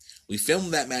perfectly. We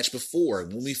filmed that match before,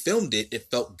 and when we filmed it,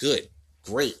 it felt good.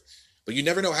 Great. But you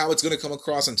never know how it's going to come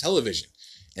across on television.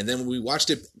 And then when we watched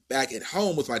it back at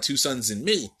home with my two sons and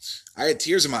me, I had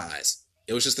tears in my eyes.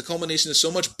 It was just the culmination of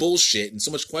so much bullshit and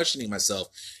so much questioning myself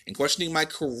and questioning my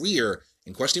career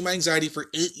and questioning my anxiety for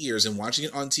 8 years, and watching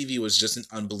it on TV was just an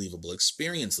unbelievable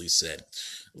experience, Lee said.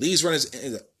 Lee's run as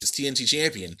TNT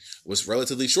champion was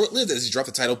relatively short-lived as he dropped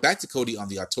the title back to Cody on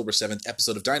the October 7th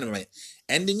episode of Dynamite,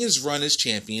 ending his run as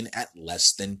champion at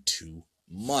less than 2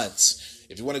 months.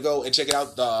 If you want to go and check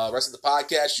out the rest of the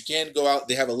podcast, you can go out.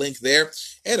 They have a link there.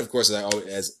 And of course,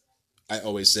 as I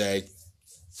always say,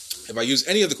 if I use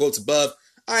any of the quotes above,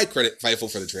 I credit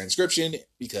Fightful for the transcription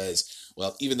because,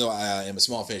 well, even though I am a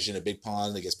small fish in a big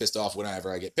pond that gets pissed off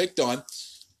whenever I get picked on,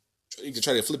 you can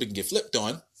try to flip it and get flipped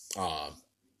on.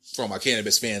 For all my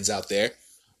cannabis fans out there,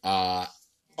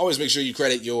 always make sure you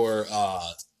credit your,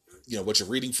 what you're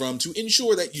reading from to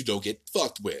ensure that you don't get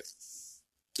fucked with.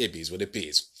 It bees what it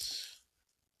bees.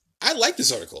 I like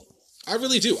this article. I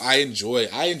really do. I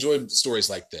enjoy stories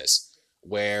like this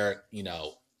where,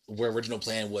 where original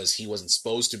plan was he wasn't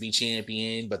supposed to be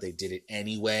champion, but they did it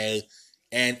anyway.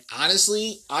 And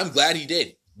honestly, I'm glad he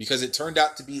did, because it turned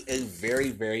out to be a very,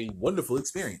 very wonderful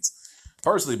experience.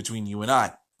 Personally, between you and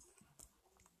I.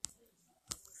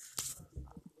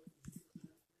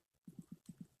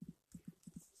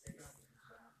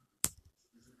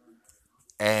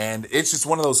 And it's just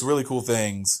one of those really cool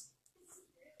things.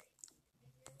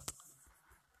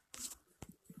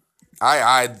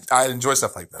 I enjoy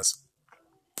stuff like this.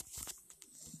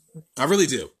 I really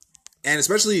do. And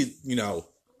especially,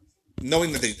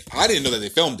 knowing that I didn't know that they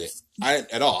filmed it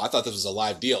at all. I thought this was a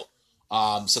live deal.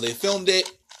 So they filmed it.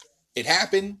 It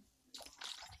happened.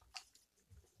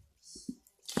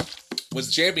 Was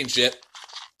the championship.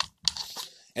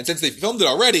 And since they filmed it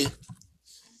already,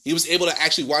 he was able to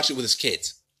actually watch it with his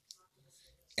kids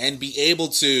and be able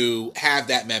to have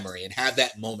that memory and have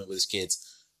that moment with his kids.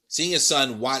 Seeing his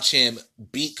son watch him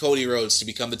beat Cody Rhodes to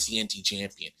become the TNT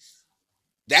champion.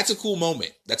 That's a cool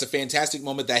moment. That's a fantastic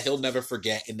moment that he'll never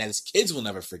forget and that his kids will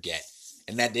never forget.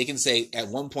 And that they can say, at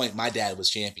one point, my dad was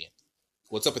champion.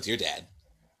 What's up with your dad?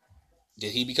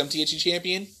 Did he become TNT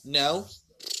champion? No.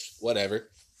 Whatever.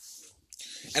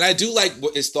 And I do like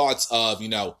his thoughts of,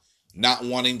 not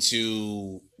wanting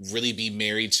to really be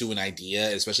married to an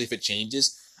idea, especially if it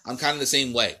changes. I'm kind of the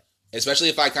same way. Especially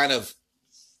if I kind of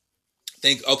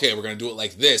think, okay, we're going to do it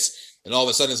like this. And all of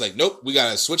a sudden it's like, nope, we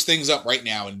got to switch things up right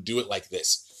now and do it like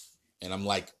this. And I'm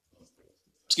like,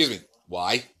 excuse me,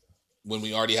 why? When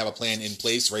we already have a plan in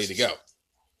place, ready to go.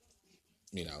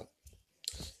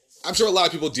 I'm sure a lot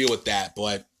of people deal with that,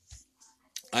 but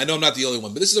I know I'm not the only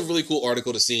one. But this is a really cool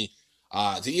article to see.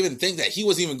 To even think that he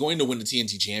wasn't even going to win the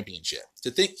TNT championship.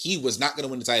 To think he was not going to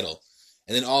win the title.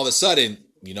 And then all of a sudden,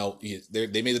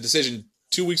 they made the decision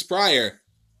 2 weeks prior,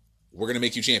 we're going to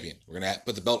make you champion. We're going to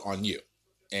put the belt on you.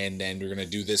 And then we're going to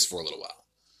do this for a little while.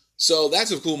 So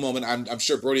that's a cool moment. I'm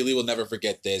sure Brody Lee will never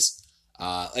forget this.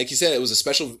 Like you said,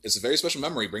 it's a very special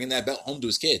memory, bringing that belt home to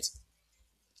his kids.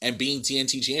 And being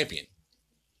TNT champion.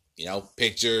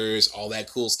 Pictures, all that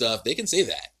cool stuff. They can say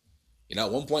that.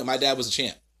 At one point, my dad was a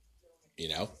champ.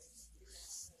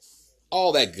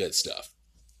 All that good stuff.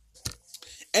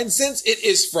 And since it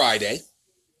is Friday,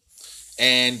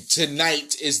 and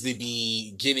tonight is the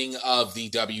beginning of the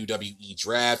WWE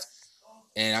draft,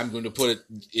 and I'm going to put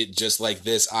it just like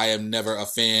this. I am never a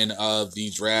fan of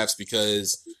the drafts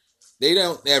because they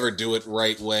don't ever do it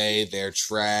right way. They're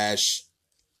trash.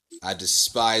 I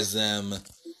despise them.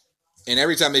 And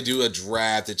every time they do a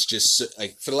draft, it's just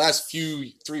like for the last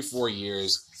 3-4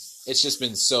 years, it's just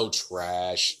been so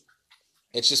trash.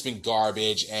 It's just been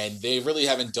garbage, and they really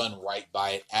haven't done right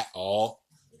by it at all.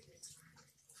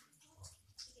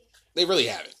 They really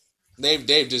haven't.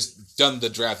 They've just done the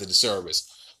draft a disservice.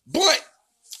 But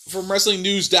from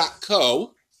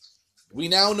WrestlingNews.co, we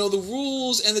now know the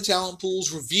rules and the talent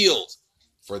pools revealed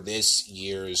for this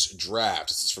year's draft.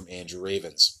 This is from Andrew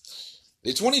Ravens.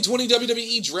 The 2020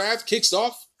 WWE Draft kicks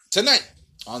off tonight,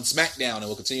 on SmackDown and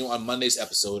will continue on Monday's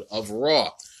episode of Raw.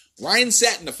 Ryan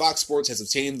Satin of Fox Sports has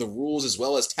obtained the rules as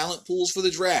well as talent pools for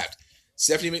the draft.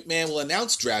 Stephanie McMahon will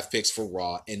announce draft picks for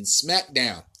Raw and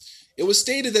SmackDown. It was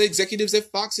stated that executives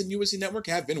at Fox and USA Network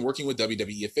have been working with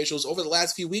WWE officials over the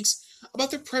last few weeks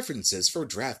about their preferences for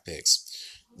draft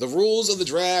picks. The rules of the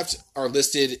draft are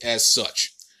listed as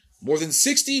such. More than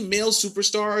 60 male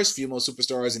superstars, female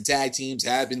superstars, and tag teams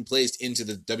have been placed into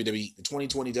the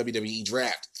 2020 WWE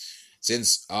draft.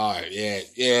 Since, fuck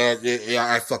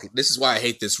it. This is why I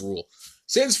hate this rule.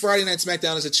 Since Friday Night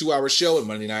SmackDown is a 2-hour show and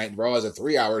Monday Night Raw is a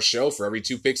 3-hour show, for every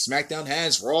 2 picks SmackDown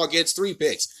has, Raw gets 3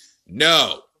 picks.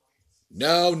 No.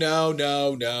 Hate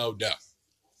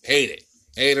it.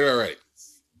 Hate it already.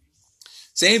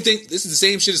 Same thing. This is the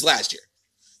same shit as last year.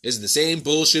 This is the same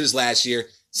bullshit as last year.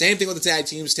 Same thing with the tag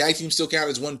teams. Tag teams still count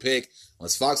as 1 pick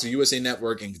unless Fox or USA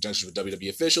Network, in conjunction with WWE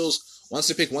officials, wants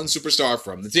to pick 1 superstar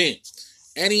from the team.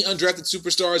 Any undrafted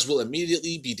superstars will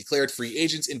immediately be declared free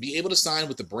agents and be able to sign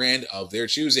with the brand of their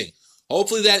choosing.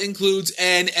 Hopefully that includes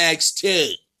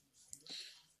NXT.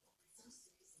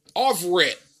 Off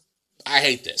rip. I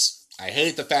hate this. I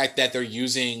hate the fact that they're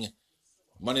using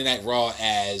Monday Night Raw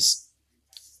as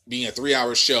being a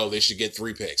 3-hour show. They should get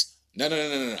 3 picks. No.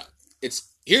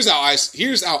 Here's how I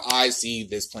see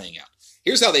this playing out.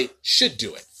 Here's how they should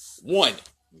do it. 1,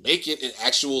 make it an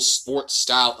actual sports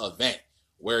style event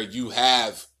where you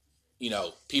have,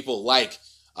 people like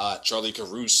Charlie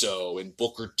Caruso and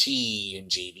Booker T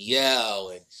and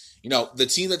JBL and, the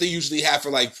team that they usually have for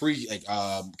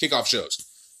kickoff shows,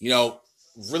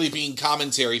 really being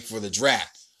commentary for the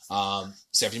draft.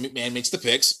 Stephanie McMahon makes the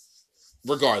picks,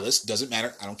 regardless, doesn't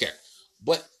matter, I don't care.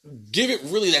 But give it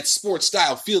really that sports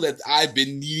style feel that I've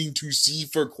been needing to see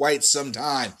for quite some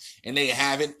time, and they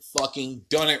haven't fucking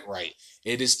done it right.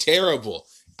 It is terrible.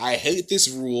 I hate this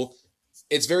rule.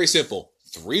 It's very simple.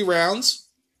 3 rounds.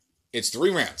 It's 3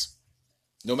 rounds.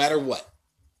 No matter what.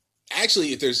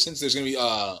 Actually, since there's going to be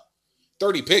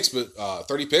 30 picks, let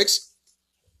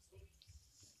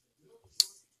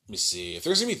me see. If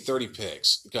there's going to be 30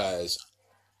 picks, because,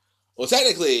 well,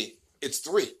 technically, it's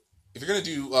 3. If you're going to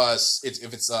do, I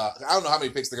don't know how many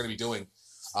picks they're going to be doing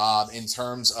in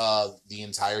terms of the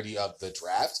entirety of the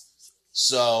draft.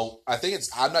 So,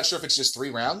 I'm not sure if it's just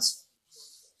 3 rounds,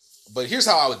 but here's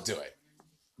how I would do it.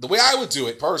 The way I would do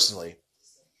it, personally,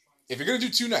 if you're going to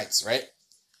do 2 nights, right,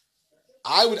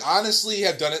 I would honestly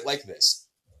have done it like this.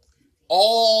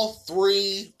 All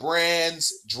 3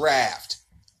 brands draft.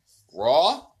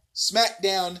 Raw,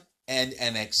 SmackDown, and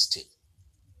NXT.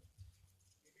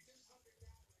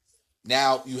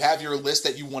 Now, you have your list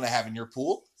that you want to have in your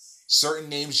pool. Certain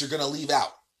names you're going to leave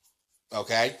out.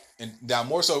 Okay? And now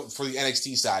more so for the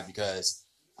NXT side, because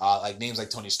names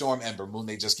like Toni Storm, Ember Moon,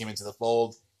 they just came into the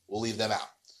fold. We'll leave them out.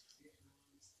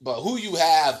 But who you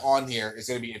have on here is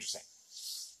going to be interesting.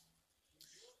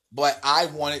 But I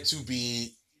want it to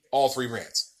be all 3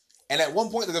 brands. And at one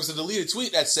point, there was a deleted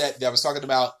tweet that was talking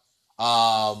about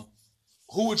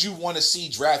who would you want to see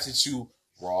drafted to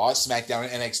Raw, SmackDown,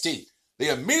 and NXT. They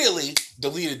immediately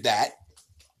deleted that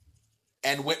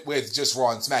and went with just Raw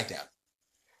and SmackDown.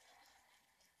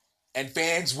 And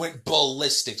fans went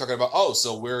ballistic, talking about,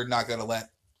 so we're not going to let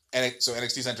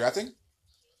NXT's not drafting?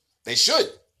 They should.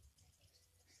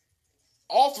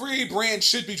 All 3 brands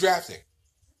should be drafting.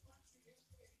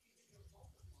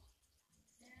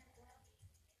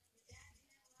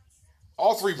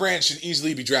 All 3 brands should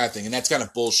easily be drafting, and that's kind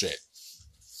of bullshit.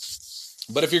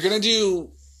 But if you're going to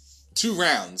do 2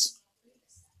 rounds,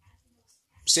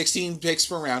 16 picks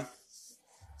per round,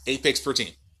 8 picks per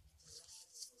team.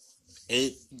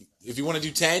 8. If you want to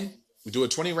do 10, we do a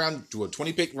 20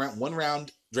 pick round, 1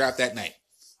 round draft that night.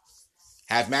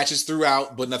 Have matches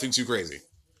throughout, but nothing too crazy.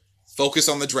 Focus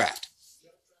on the draft.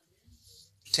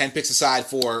 10 picks aside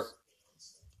for,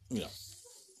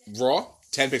 Raw,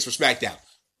 10 picks for SmackDown.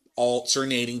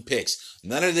 Alternating picks.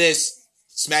 None of this,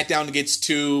 SmackDown gets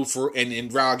 2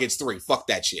 and Raw gets 3. Fuck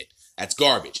that shit. That's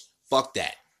garbage. Fuck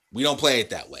that. We don't play it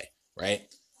that way, right?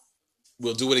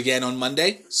 We'll do it again on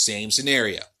Monday. Same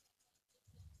scenario.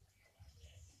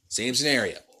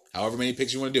 However many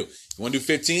picks you want to do. If you want to do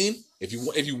 15, if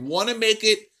you want to make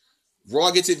it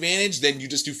Raw gets advantage, then you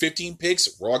just do 15 picks.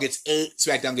 Raw gets 8,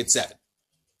 SmackDown gets 7.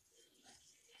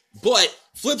 But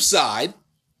flip side,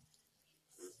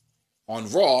 on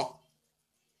Raw,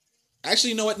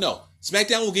 actually, you know what? No.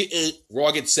 SmackDown will get 8,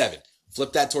 Raw gets 7.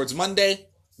 Flip that towards Monday,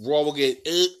 Raw will get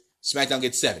 8, SmackDown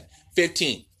gets 7.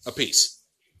 15 apiece.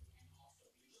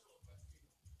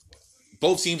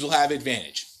 Both teams will have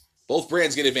advantage. Both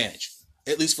brands get advantage,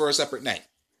 at least for a separate night.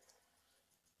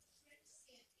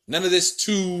 None of this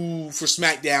 2 for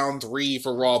SmackDown, 3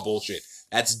 for Raw bullshit.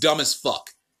 That's dumb as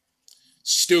fuck.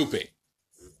 Stupid.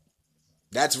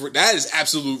 That is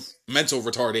absolute mental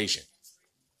retardation.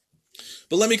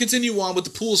 But let me continue on with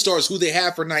the pool stars, who they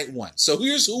have for night one. So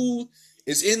here's who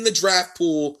is in the draft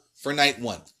pool for night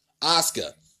one.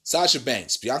 Asuka, Sasha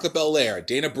Banks, Bianca Belair,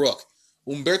 Dana Brooke,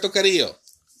 Humberto Carrillo,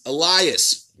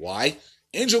 Elias, why?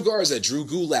 Angel Garza, Drew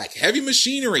Gulak, Heavy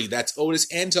Machinery, that's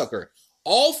Otis and Tucker.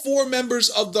 All 4 members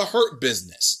of the Hurt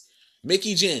Business.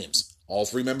 Mickie James, all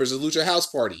 3 members of Lucha House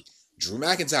Party. Drew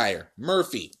McIntyre,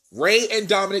 Murphy, Rey and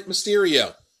Dominic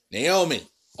Mysterio. Naomi,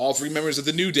 all 3 members of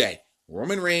the New Day.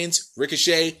 Roman Reigns,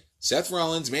 Ricochet, Seth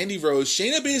Rollins, Mandy Rose,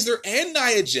 Shayna Baszler, and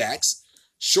Nia Jax.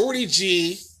 Shorty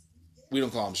G, we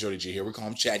don't call him Shorty G here, we call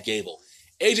him Chad Gable.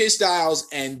 AJ Styles,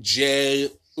 and Jey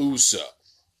Uso.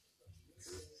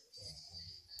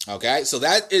 Okay, so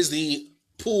that is the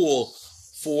pool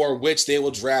for which they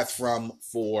will draft from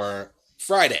for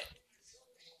Friday.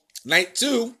 Night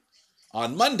 2,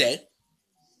 on Monday,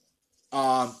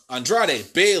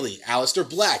 Andrade, Bayley, Aleister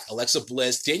Black, Alexa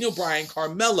Bliss, Daniel Bryan,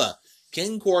 Carmella,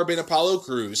 King Corbin, Apollo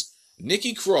Crews,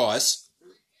 Nikki Cross,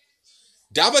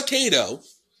 Dabba-Kato,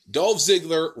 Dolph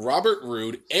Ziggler, Robert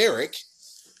Roode, Eric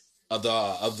of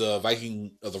the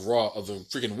Viking of the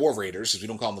freaking War Raiders, because we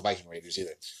don't call them the Viking Raiders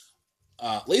either.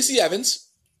 Lacey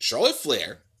Evans, Charlotte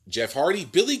Flair, Jeff Hardy,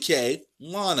 Billy Kay,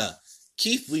 Lana,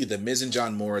 Keith Lee, The Miz and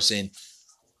John Morrison,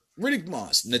 Riddick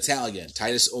Moss, Natalya,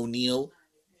 Titus O'Neil.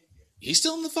 He's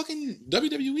still in the fucking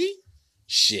WWE?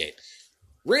 Shit.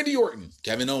 Randy Orton,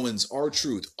 Kevin Owens,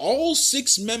 R-Truth, all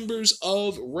 6 members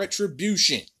of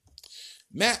Retribution.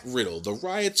 Matt Riddle, The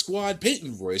Riot Squad,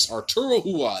 Peyton Royce, Arturo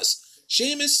Huas,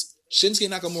 Sheamus, Shinsuke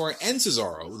Nakamura, and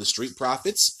Cesaro, The Street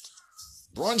Profits,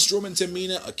 Braun Strowman,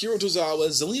 Tamina, Akira Tozawa,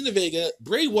 Zelina Vega,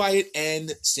 Bray Wyatt,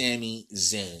 and Sami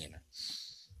Zayn.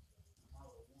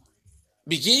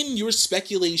 Begin your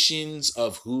speculations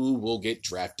of who will get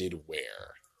drafted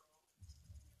where.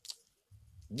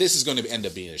 This is going to end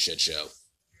up being a shit show.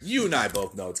 You and I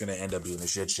both know it's going to end up being a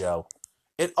shit show.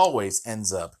 It always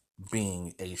ends up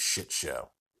being a shit show.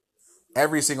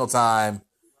 Every single time,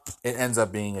 it ends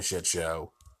up being a shit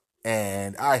show.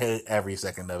 And I hate every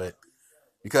second of it.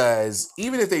 Because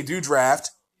even if they do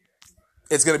draft,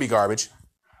 it's going to be garbage.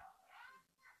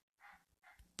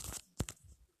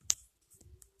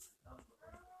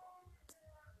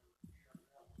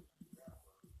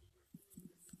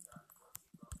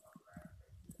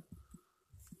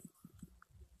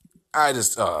 I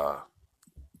just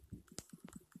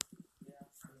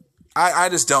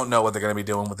don't know what they're going to be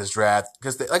doing with this draft.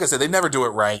 Because, like I said, they never do it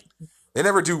right. They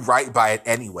never do right by it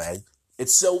anyway.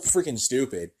 It's so freaking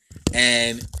stupid.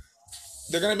 And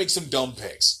they're going to make some dumb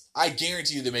picks. I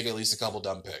guarantee you they make at least a couple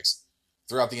dumb picks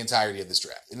throughout the entirety of this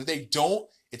draft. And if they don't,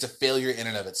 it's a failure in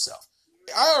and of itself.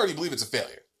 I already believe it's a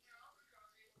failure.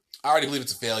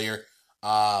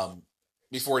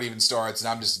 Before it even starts, and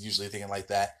I'm just usually thinking like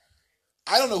that.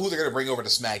 I don't know who they're going to bring over to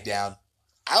SmackDown.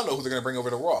 I don't know who they're going to bring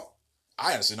over to Raw.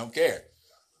 I honestly don't care.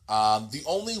 The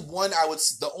only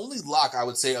lock I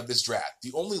would say of this draft,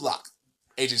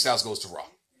 AJ Styles goes to Raw.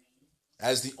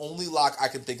 That is the only lock I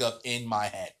can think of in my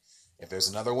head. If there's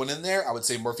another one in there, I would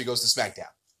say Murphy goes to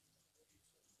SmackDown.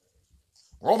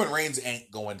 Roman Reigns ain't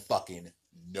going fucking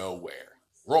nowhere.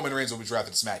 Roman Reigns will be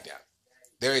drafted to SmackDown.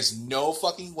 There is no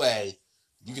fucking way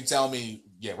you can tell me,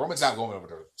 yeah, Roman's not going over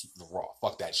to the Raw.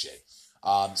 Fuck that shit.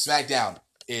 SmackDown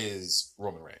is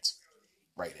Roman Reigns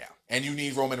right now. And you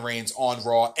need Roman Reigns on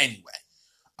Raw anyway.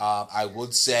 I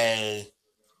would say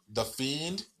The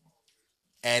Fiend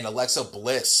and Alexa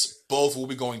Bliss both will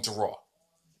be going to Raw.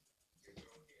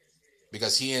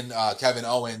 Because he and Kevin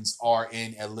Owens are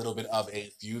in a little bit of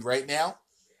a feud right now.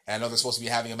 And I know they're supposed to be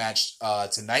having a match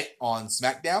tonight on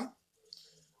SmackDown.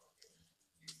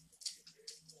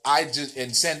 I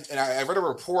read a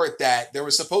report that there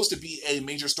was supposed to be a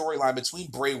major storyline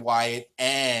between Bray Wyatt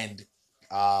and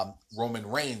Roman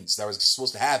Reigns that was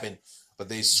supposed to happen, but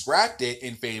they scrapped it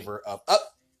in favor of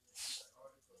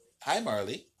hi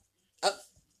Marley,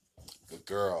 good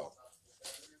girl.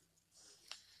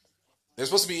 There's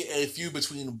supposed to be a feud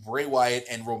between Bray Wyatt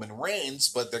and Roman Reigns,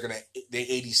 but they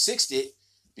 86'd it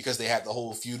because they had the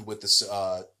whole feud with this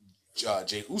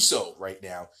Jey Uso right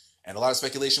now, and a lot of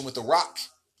speculation with The Rock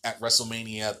at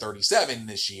WrestleMania 37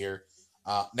 next year,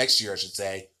 I should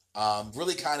say,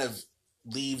 really kind of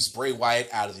leaves Bray Wyatt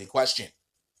out of the question.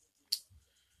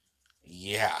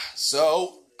 Yeah,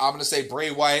 so I'm going to say Bray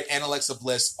Wyatt and Alexa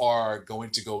Bliss are going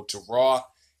to go to Raw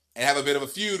and have a bit of a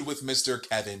feud with Mr.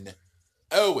 Kevin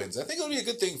Owens. I think it'll be a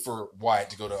good thing for Wyatt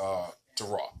to go to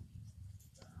Raw.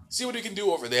 See what he can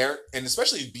do over there, and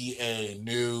especially be a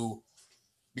new...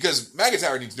 Because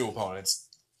McIntyre needs new opponents.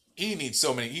 he needs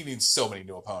so many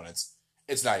new opponents.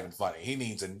 It's not even funny. He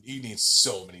needs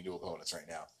so many new opponents right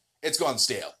now. It's gone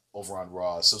stale over on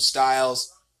Raw. So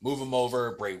Styles, move him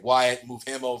over. Bray Wyatt, move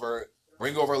him over.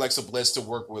 Bring over Alexa Bliss to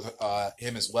work with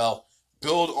him as well.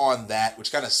 Build on that,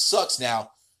 which kind of sucks now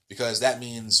because that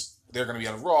means they're going to be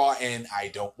on Raw, and I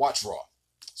don't watch Raw.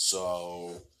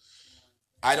 So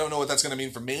I don't know what that's going to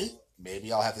mean for me.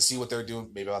 Maybe I'll have to see what they're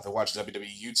doing. Maybe I'll have to watch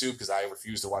WWE YouTube because I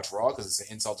refuse to watch Raw because it's an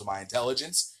insult to my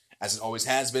intelligence, as it always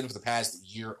has been for the past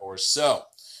year or so.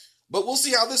 But we'll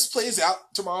see how this plays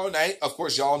out tomorrow night. Of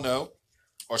course, y'all know,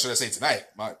 or should I say tonight?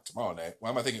 Tomorrow night. Why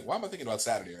am I thinking about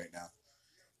Saturday right now?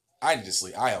 I need to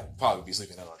sleep. I'll probably be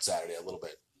sleeping in on Saturday a little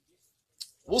bit.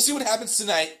 We'll see what happens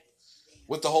tonight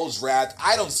with the whole draft.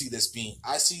 I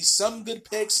see some good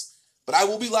picks, but I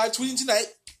will be live tweeting tonight.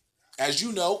 As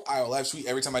you know, I will live tweet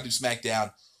every time I do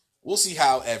SmackDown. We'll see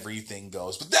how everything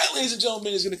goes. But that, ladies and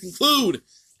gentlemen, is going to conclude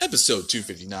episode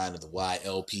 259 of the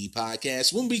YLP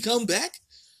podcast. When we come back,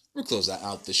 we'll close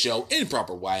out the show in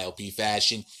proper YLP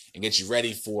fashion and get you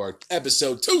ready for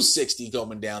episode 260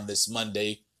 going down this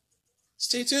Monday.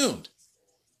 Stay tuned.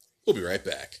 We'll be right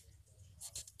back.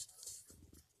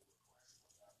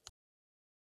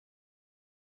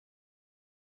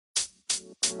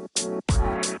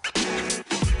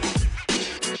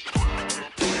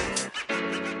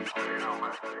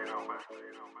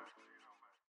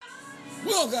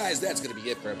 Well, guys, that's going to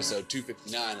be it for episode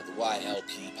 259 of the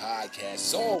YLP podcast.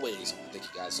 As always, thank you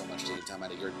guys so much for taking time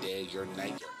out of your day, your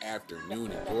night, your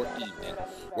afternoon, and your evening,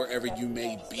 wherever you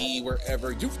may be,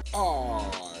 wherever you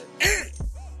are in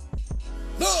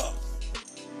the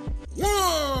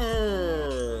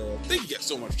world. Thank you guys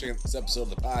so much for checking out this episode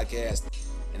of the podcast.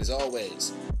 And as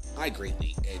always, I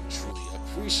greatly and truly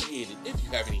appreciate it. If you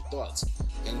have any thoughts,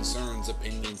 concerns,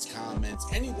 opinions, comments,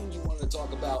 anything you want to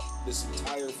talk about from this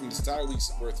entire week's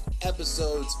worth of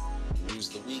episodes, news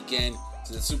of the weekend,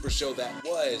 to the super show that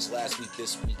was last week,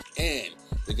 this week, and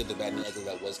the good, the bad, and the ugly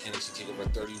that was NXT TakeOver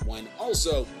 31.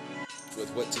 Also, with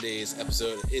what today's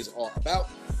episode is all about,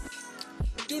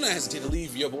 do not hesitate to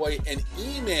leave your boy an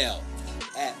email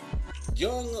at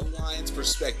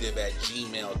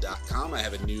younglionsperspective@gmail.com. I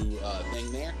have a new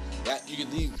thing there that you can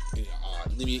leave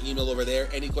me an email over there.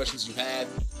 Any questions you have,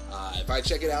 if I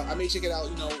check it out, I may check it out,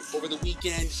 over the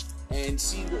weekend and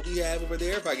see what we have over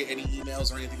there. If I get any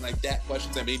emails or anything like that,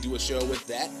 questions, I may do a show with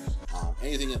that.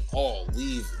 Anything at all,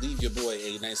 leave your boy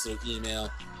a nice little email.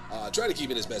 Try to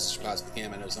keep it as best as you possibly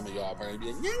can. I know some of y'all are probably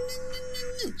be like,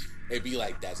 it'd be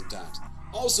like that sometimes.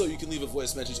 Also, you can leave a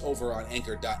voice message over on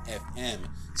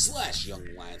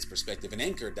anchor.fm/Young Lions Perspective and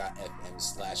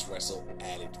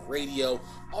anchor.fm/WrestleAddictRadio.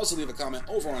 Also, leave a comment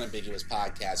over on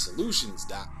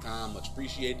ambiguouspodcastsolutions.com. Much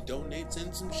appreciated. Donate,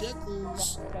 send some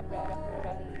shekels.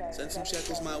 Send some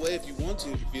shekels my way if you want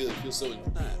to, if you feel so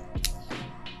inclined.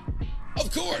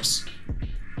 Of course,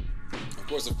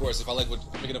 if I like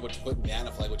picking up what you're putting down,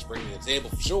 if I like what you're bringing to the table,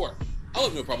 for sure, I'll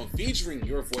have no problem featuring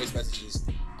your voice messages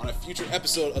on a future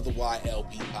episode of the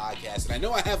YLP podcast. And I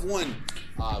know I have one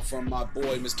from my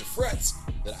boy, Mr. Fretz,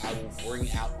 that I will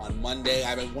bring out on Monday.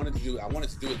 I wanted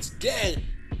to do it today,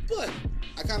 but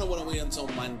I kind of want to wait until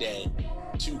Monday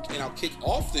and I'll kick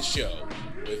off the show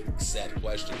with said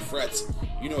question. Fretz,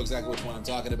 you know exactly which one I'm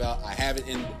talking about. I have it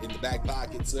in the back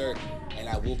pocket, sir, and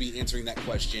I will be answering that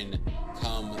question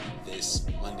come this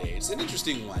Monday. It's an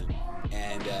interesting one,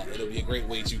 and it'll be a great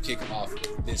way to kick off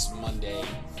this Monday's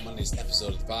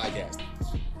episode of the podcast.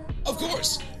 Of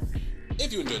course,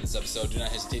 if you enjoyed this episode, do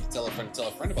not hesitate to tell a friend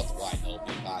about the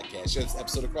YLP podcast. Share this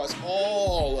episode across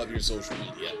all of your social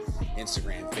media: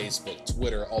 Instagram, Facebook,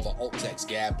 Twitter, all the alt text,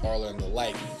 Gab, Parler, and the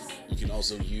like. You can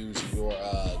also use your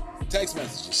text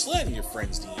messages, slide in your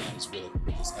friends' DMs with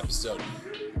this episode.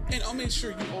 And I'll make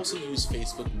sure you also use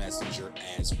Facebook Messenger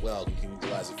as well. You can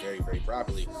utilize it very, very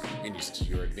properly and use it to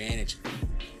your advantage.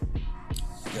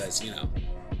 Because,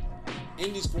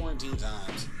 in these quarantine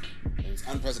times, in these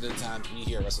unprecedented times, we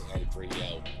here at Wrestling Addict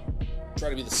Radio try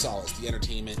to be the solace, the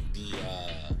entertainment, the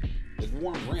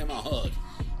warm grandma hug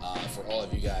for all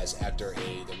of you guys after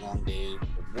the long day of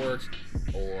work,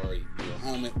 or you're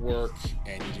home at work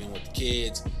and you're dealing with the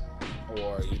kids,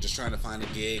 or you're just trying to find a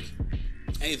gig.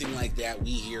 Anything like that,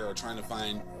 we here are trying to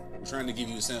give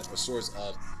you a source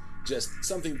of just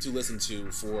something to listen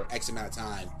to for X amount of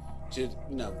time to,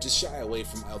 just shy away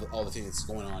from all the things that's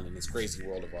going on in this crazy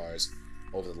world of ours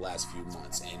over the last few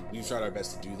months. And we've tried our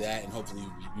best to do that, and hopefully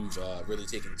we've really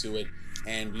taken to it,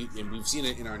 and we've seen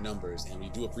it in our numbers, and we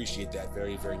do appreciate that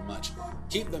very, very much.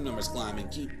 Keep the numbers climbing,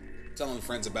 keep telling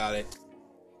friends about it,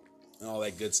 and all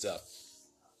that good stuff.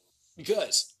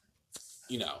 Because,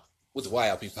 with the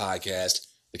YLP podcast,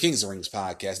 the Kings of the Rings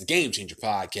podcast, the Game Changer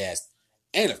podcast,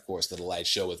 and of course, the Delight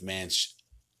Show with Mans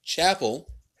Chapel.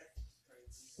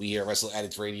 We here at Wrestle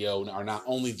Addict Radio are not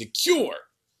only the cure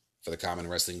for the Common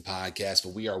Wrestling Podcast,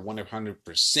 but we are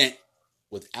 100%,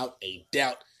 without a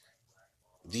doubt,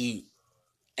 the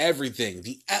everything,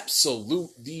 the absolute,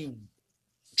 the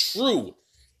true,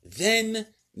 then,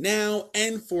 now,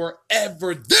 and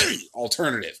forever, the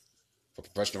alternative for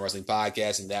professional wrestling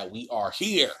podcasts, and that we are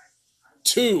here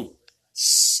to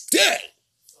stay.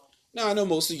 Now, I know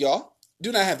most of y'all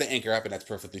do not have the Anchor app, and that's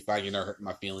perfectly fine. You're not hurting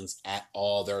my feelings at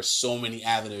all. There are so many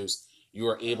avenues you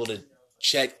are able to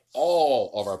check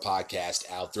all of our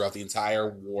podcasts out throughout the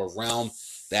entire war realm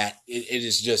that it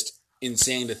is just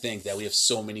insane to think that we have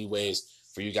so many ways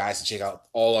for you guys to check out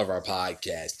all of our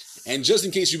podcasts. And just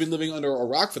in case you've been living under a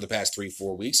rock for the past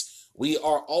 3-4 weeks, we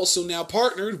are also now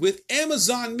partnered with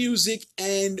Amazon Music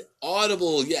and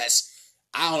Audible. Yes,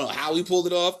 I don't know how we pulled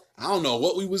it off. I don't know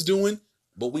what we was doing,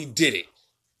 but we did it.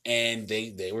 And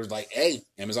they were like, hey,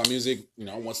 Amazon Music,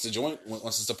 wants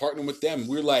us to partner with them.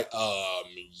 We're like,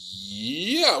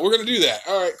 yeah, we're going to do that.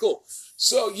 All right, cool.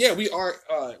 So, yeah, we are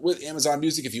with Amazon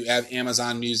Music. If you have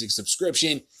Amazon Music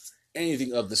subscription,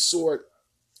 anything of the sort,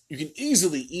 you can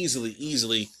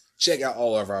easily check out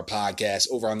all of our podcasts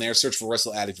over on there. Search for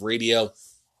Wrestle Addict Radio.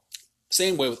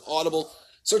 Same way with Audible.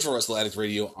 Search for Wrestle Addict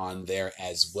Radio on there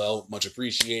as well. Much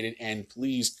appreciated. And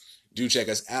please do check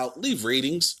us out. Leave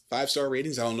ratings, 5-star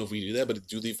ratings. I don't know if we do that, but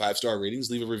do leave 5-star ratings.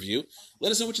 Leave a review.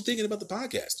 Let us know what you're thinking about the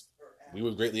podcast. We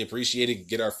would greatly appreciate it.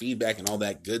 Get our feedback and all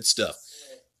that good stuff.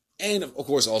 And, of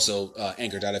course, also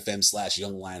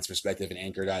anchor.fm/Young Lions Perspective and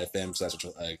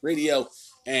anchor.fm/radio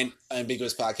and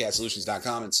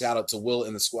ambiguouspodcastsolutions.com. And shout out to Will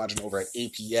and the squadron over at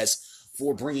APS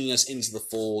for bringing us into the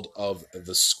fold of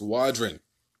the squadron.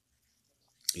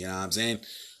 You know what I'm saying?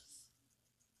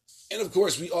 And, of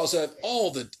course, we also have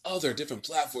all the other different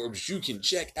platforms you can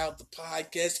check out the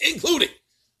podcast, including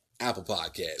Apple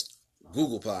Podcast,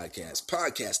 Google Podcast,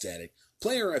 Podcast Addict,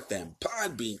 Player FM,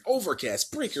 Podbean, Overcast,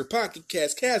 Breaker, Pocket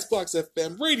Cast, Castbox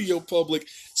FM, Radio Public,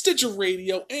 Stitcher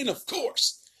Radio, and, of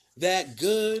course, that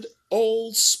good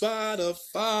old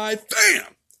Spotify.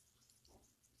 Bam!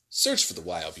 Search for the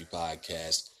YLP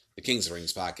Podcast, the Kings of the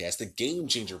Rings Podcast, the Game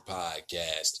Changer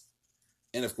Podcast,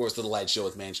 and, of course, the Delight Show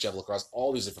with Mans Chapel across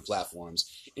all these different platforms.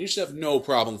 And you should have no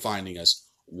problem finding us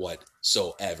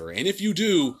whatsoever. And if you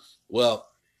do, well,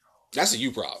 that's a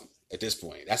you problem at this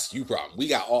point. That's a you problem. We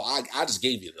got all, I just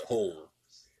gave you the whole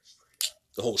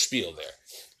spiel there.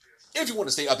 If you want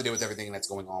to stay up to date with everything that's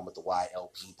going on with the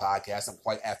YLP podcast, I'm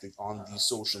quite active on the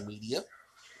social media.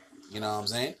 You know what I'm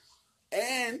saying?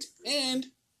 And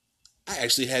I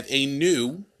actually have a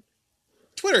new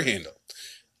Twitter handle.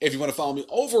 If you want to follow me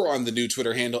over on the new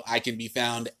Twitter handle, I can be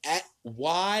found at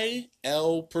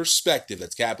YL Perspective.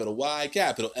 That's capital Y,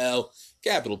 capital L,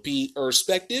 capital P,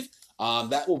 Perspective.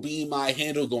 That will be my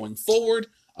handle going forward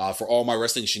for all my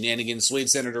wrestling shenanigans. Swade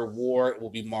Senator War, it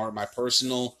will be my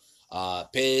personal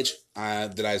page. I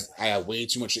have way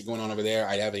too much shit going on over there.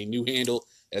 I have a new handle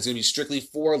that's going to be strictly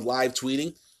for live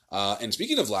tweeting. And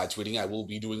speaking of live tweeting, I will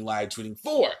be doing live tweeting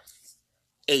for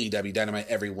AEW Dynamite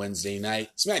every Wednesday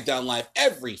night, SmackDown Live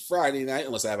every Friday night,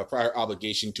 unless I have a prior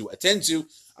obligation to attend to.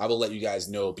 I will let you guys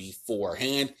know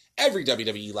beforehand. Every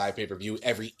WWE live pay-per-view,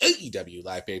 every AEW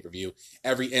live pay-per-view,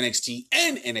 every NXT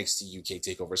and NXT UK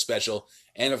TakeOver special.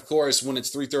 And, of course, when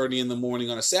it's 3:30 in the morning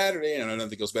on a Saturday, and I don't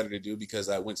think it's better to do because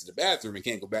I went to the bathroom and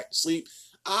can't go back to sleep,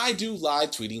 I do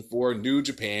live tweeting for New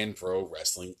Japan Pro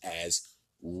Wrestling as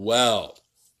well.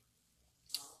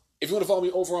 If you want to follow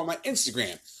me over on my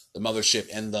Instagram, the mothership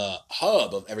and the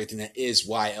hub of everything that is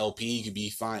YLP, you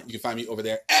can find me over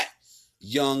there at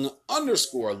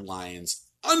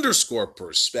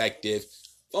young_lions_perspective.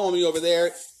 Follow me over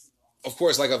there. Of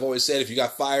course, like I've always said, if you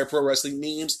got fire pro wrestling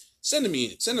memes, send them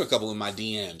a couple in my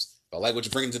DMs. If I like what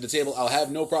you're bringing to the table, I'll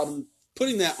have no problem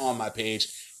putting that on my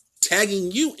page,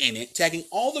 tagging you in it, tagging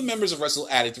all the members of Wrestle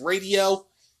Addict Radio,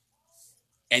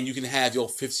 and you can have your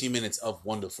 15 minutes of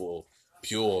wonderful,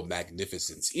 pure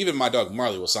magnificence. Even my dog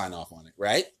Marley will sign off on it,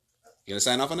 right? You gonna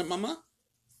sign off on it, mama?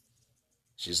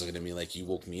 She's looking at me like, you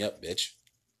woke me up, bitch.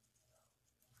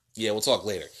 Yeah, we'll talk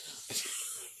later.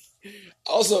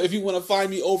 Also, if you want to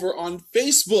find me over on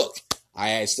Facebook,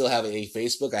 I still have a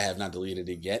Facebook. I have not deleted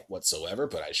it yet whatsoever,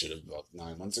 but I should have about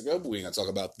 9 months ago, but we ain't gonna talk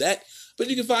about that.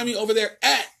 But you can find me over there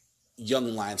at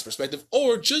Young Lions Perspective,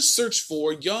 or just search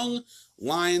for Young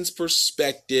Lions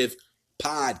Perspective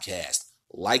Podcast.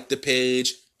 Like the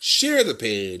page, share the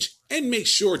page, and make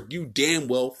sure you damn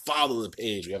well follow the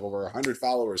page. We have over 100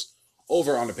 followers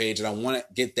over on the page, and I want to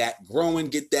get that growing,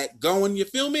 get that going. You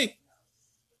feel me?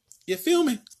 You feel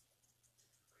me?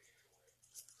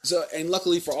 So, and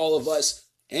luckily for all of us,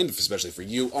 and especially for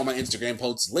you, all my Instagram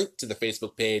posts linked to the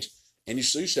Facebook page, and you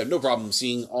should have no problem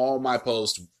seeing all my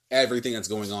posts, everything that's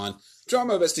going on. Trying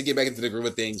my best to get back into the groove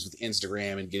of things with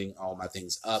Instagram and getting all my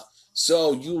things up,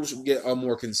 so you should get a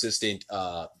more consistent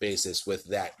basis with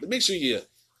that. But make sure you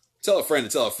tell a friend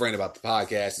about the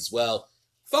podcast as well.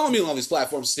 Follow me on all these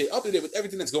platforms to stay up to date with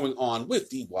everything that's going on with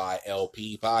the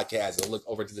YLP podcast. I'll look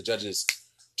over to the judges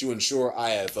to ensure I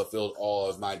have fulfilled all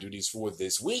of my duties for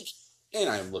this week. And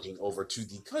I am looking over to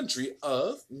the country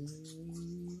of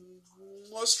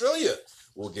Australia.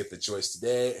 We'll get the choice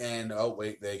today. And, oh,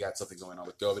 wait, they got something going on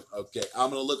with COVID. Okay, I'm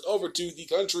going to look over to the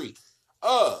country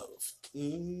of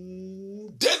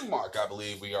Denmark. I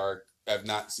believe have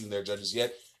not seen their judges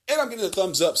yet. And I'm getting a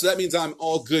thumbs up. So that means I'm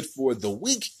all good for the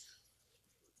week.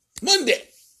 Monday.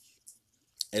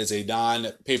 It is a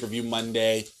non-pay-per-view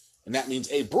Monday. And that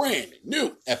means a brand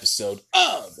new episode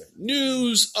of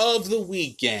News of the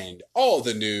Weekend. All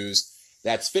the news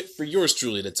that's fit for yours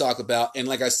truly to talk about. And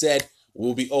like I said,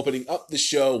 we'll be opening up the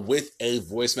show with a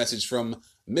voice message from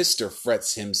Mr.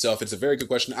 Fretz himself. It's a very good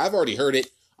question. I've already heard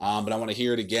it, but I want to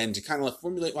hear it again to kind of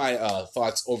formulate my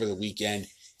thoughts over the weekend.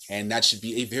 And that should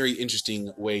be a very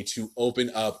interesting way to open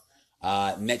up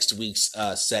next week's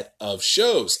set of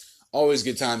shows. Always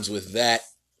good times with that.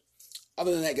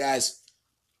 Other than that, guys,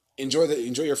 enjoy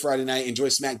your Friday night. Enjoy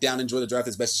SmackDown. Enjoy the draft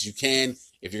as best as you can.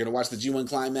 If you're going to watch the G1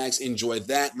 Climax, enjoy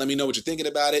that. Let me know what you're thinking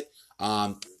about it.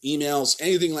 Emails,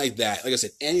 anything like that. Like I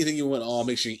said, anything you want,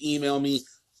 make sure you email me.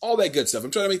 All that good stuff.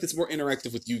 I'm trying to make this more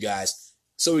interactive with you guys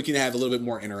so we can have a little bit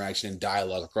more interaction and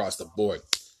dialogue across the board.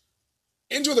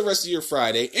 Enjoy the rest of your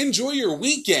Friday. Enjoy your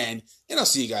weekend. And I'll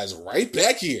see you guys right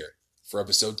back here for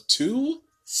episode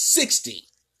 260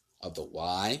 of the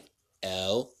YLP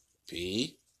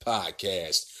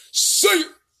podcast. See ya!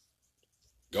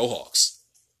 Go Hawks.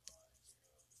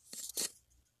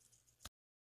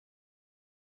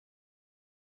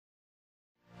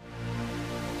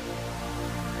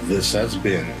 This has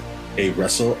been a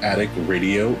Wrestle Addict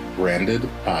Radio branded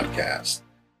podcast.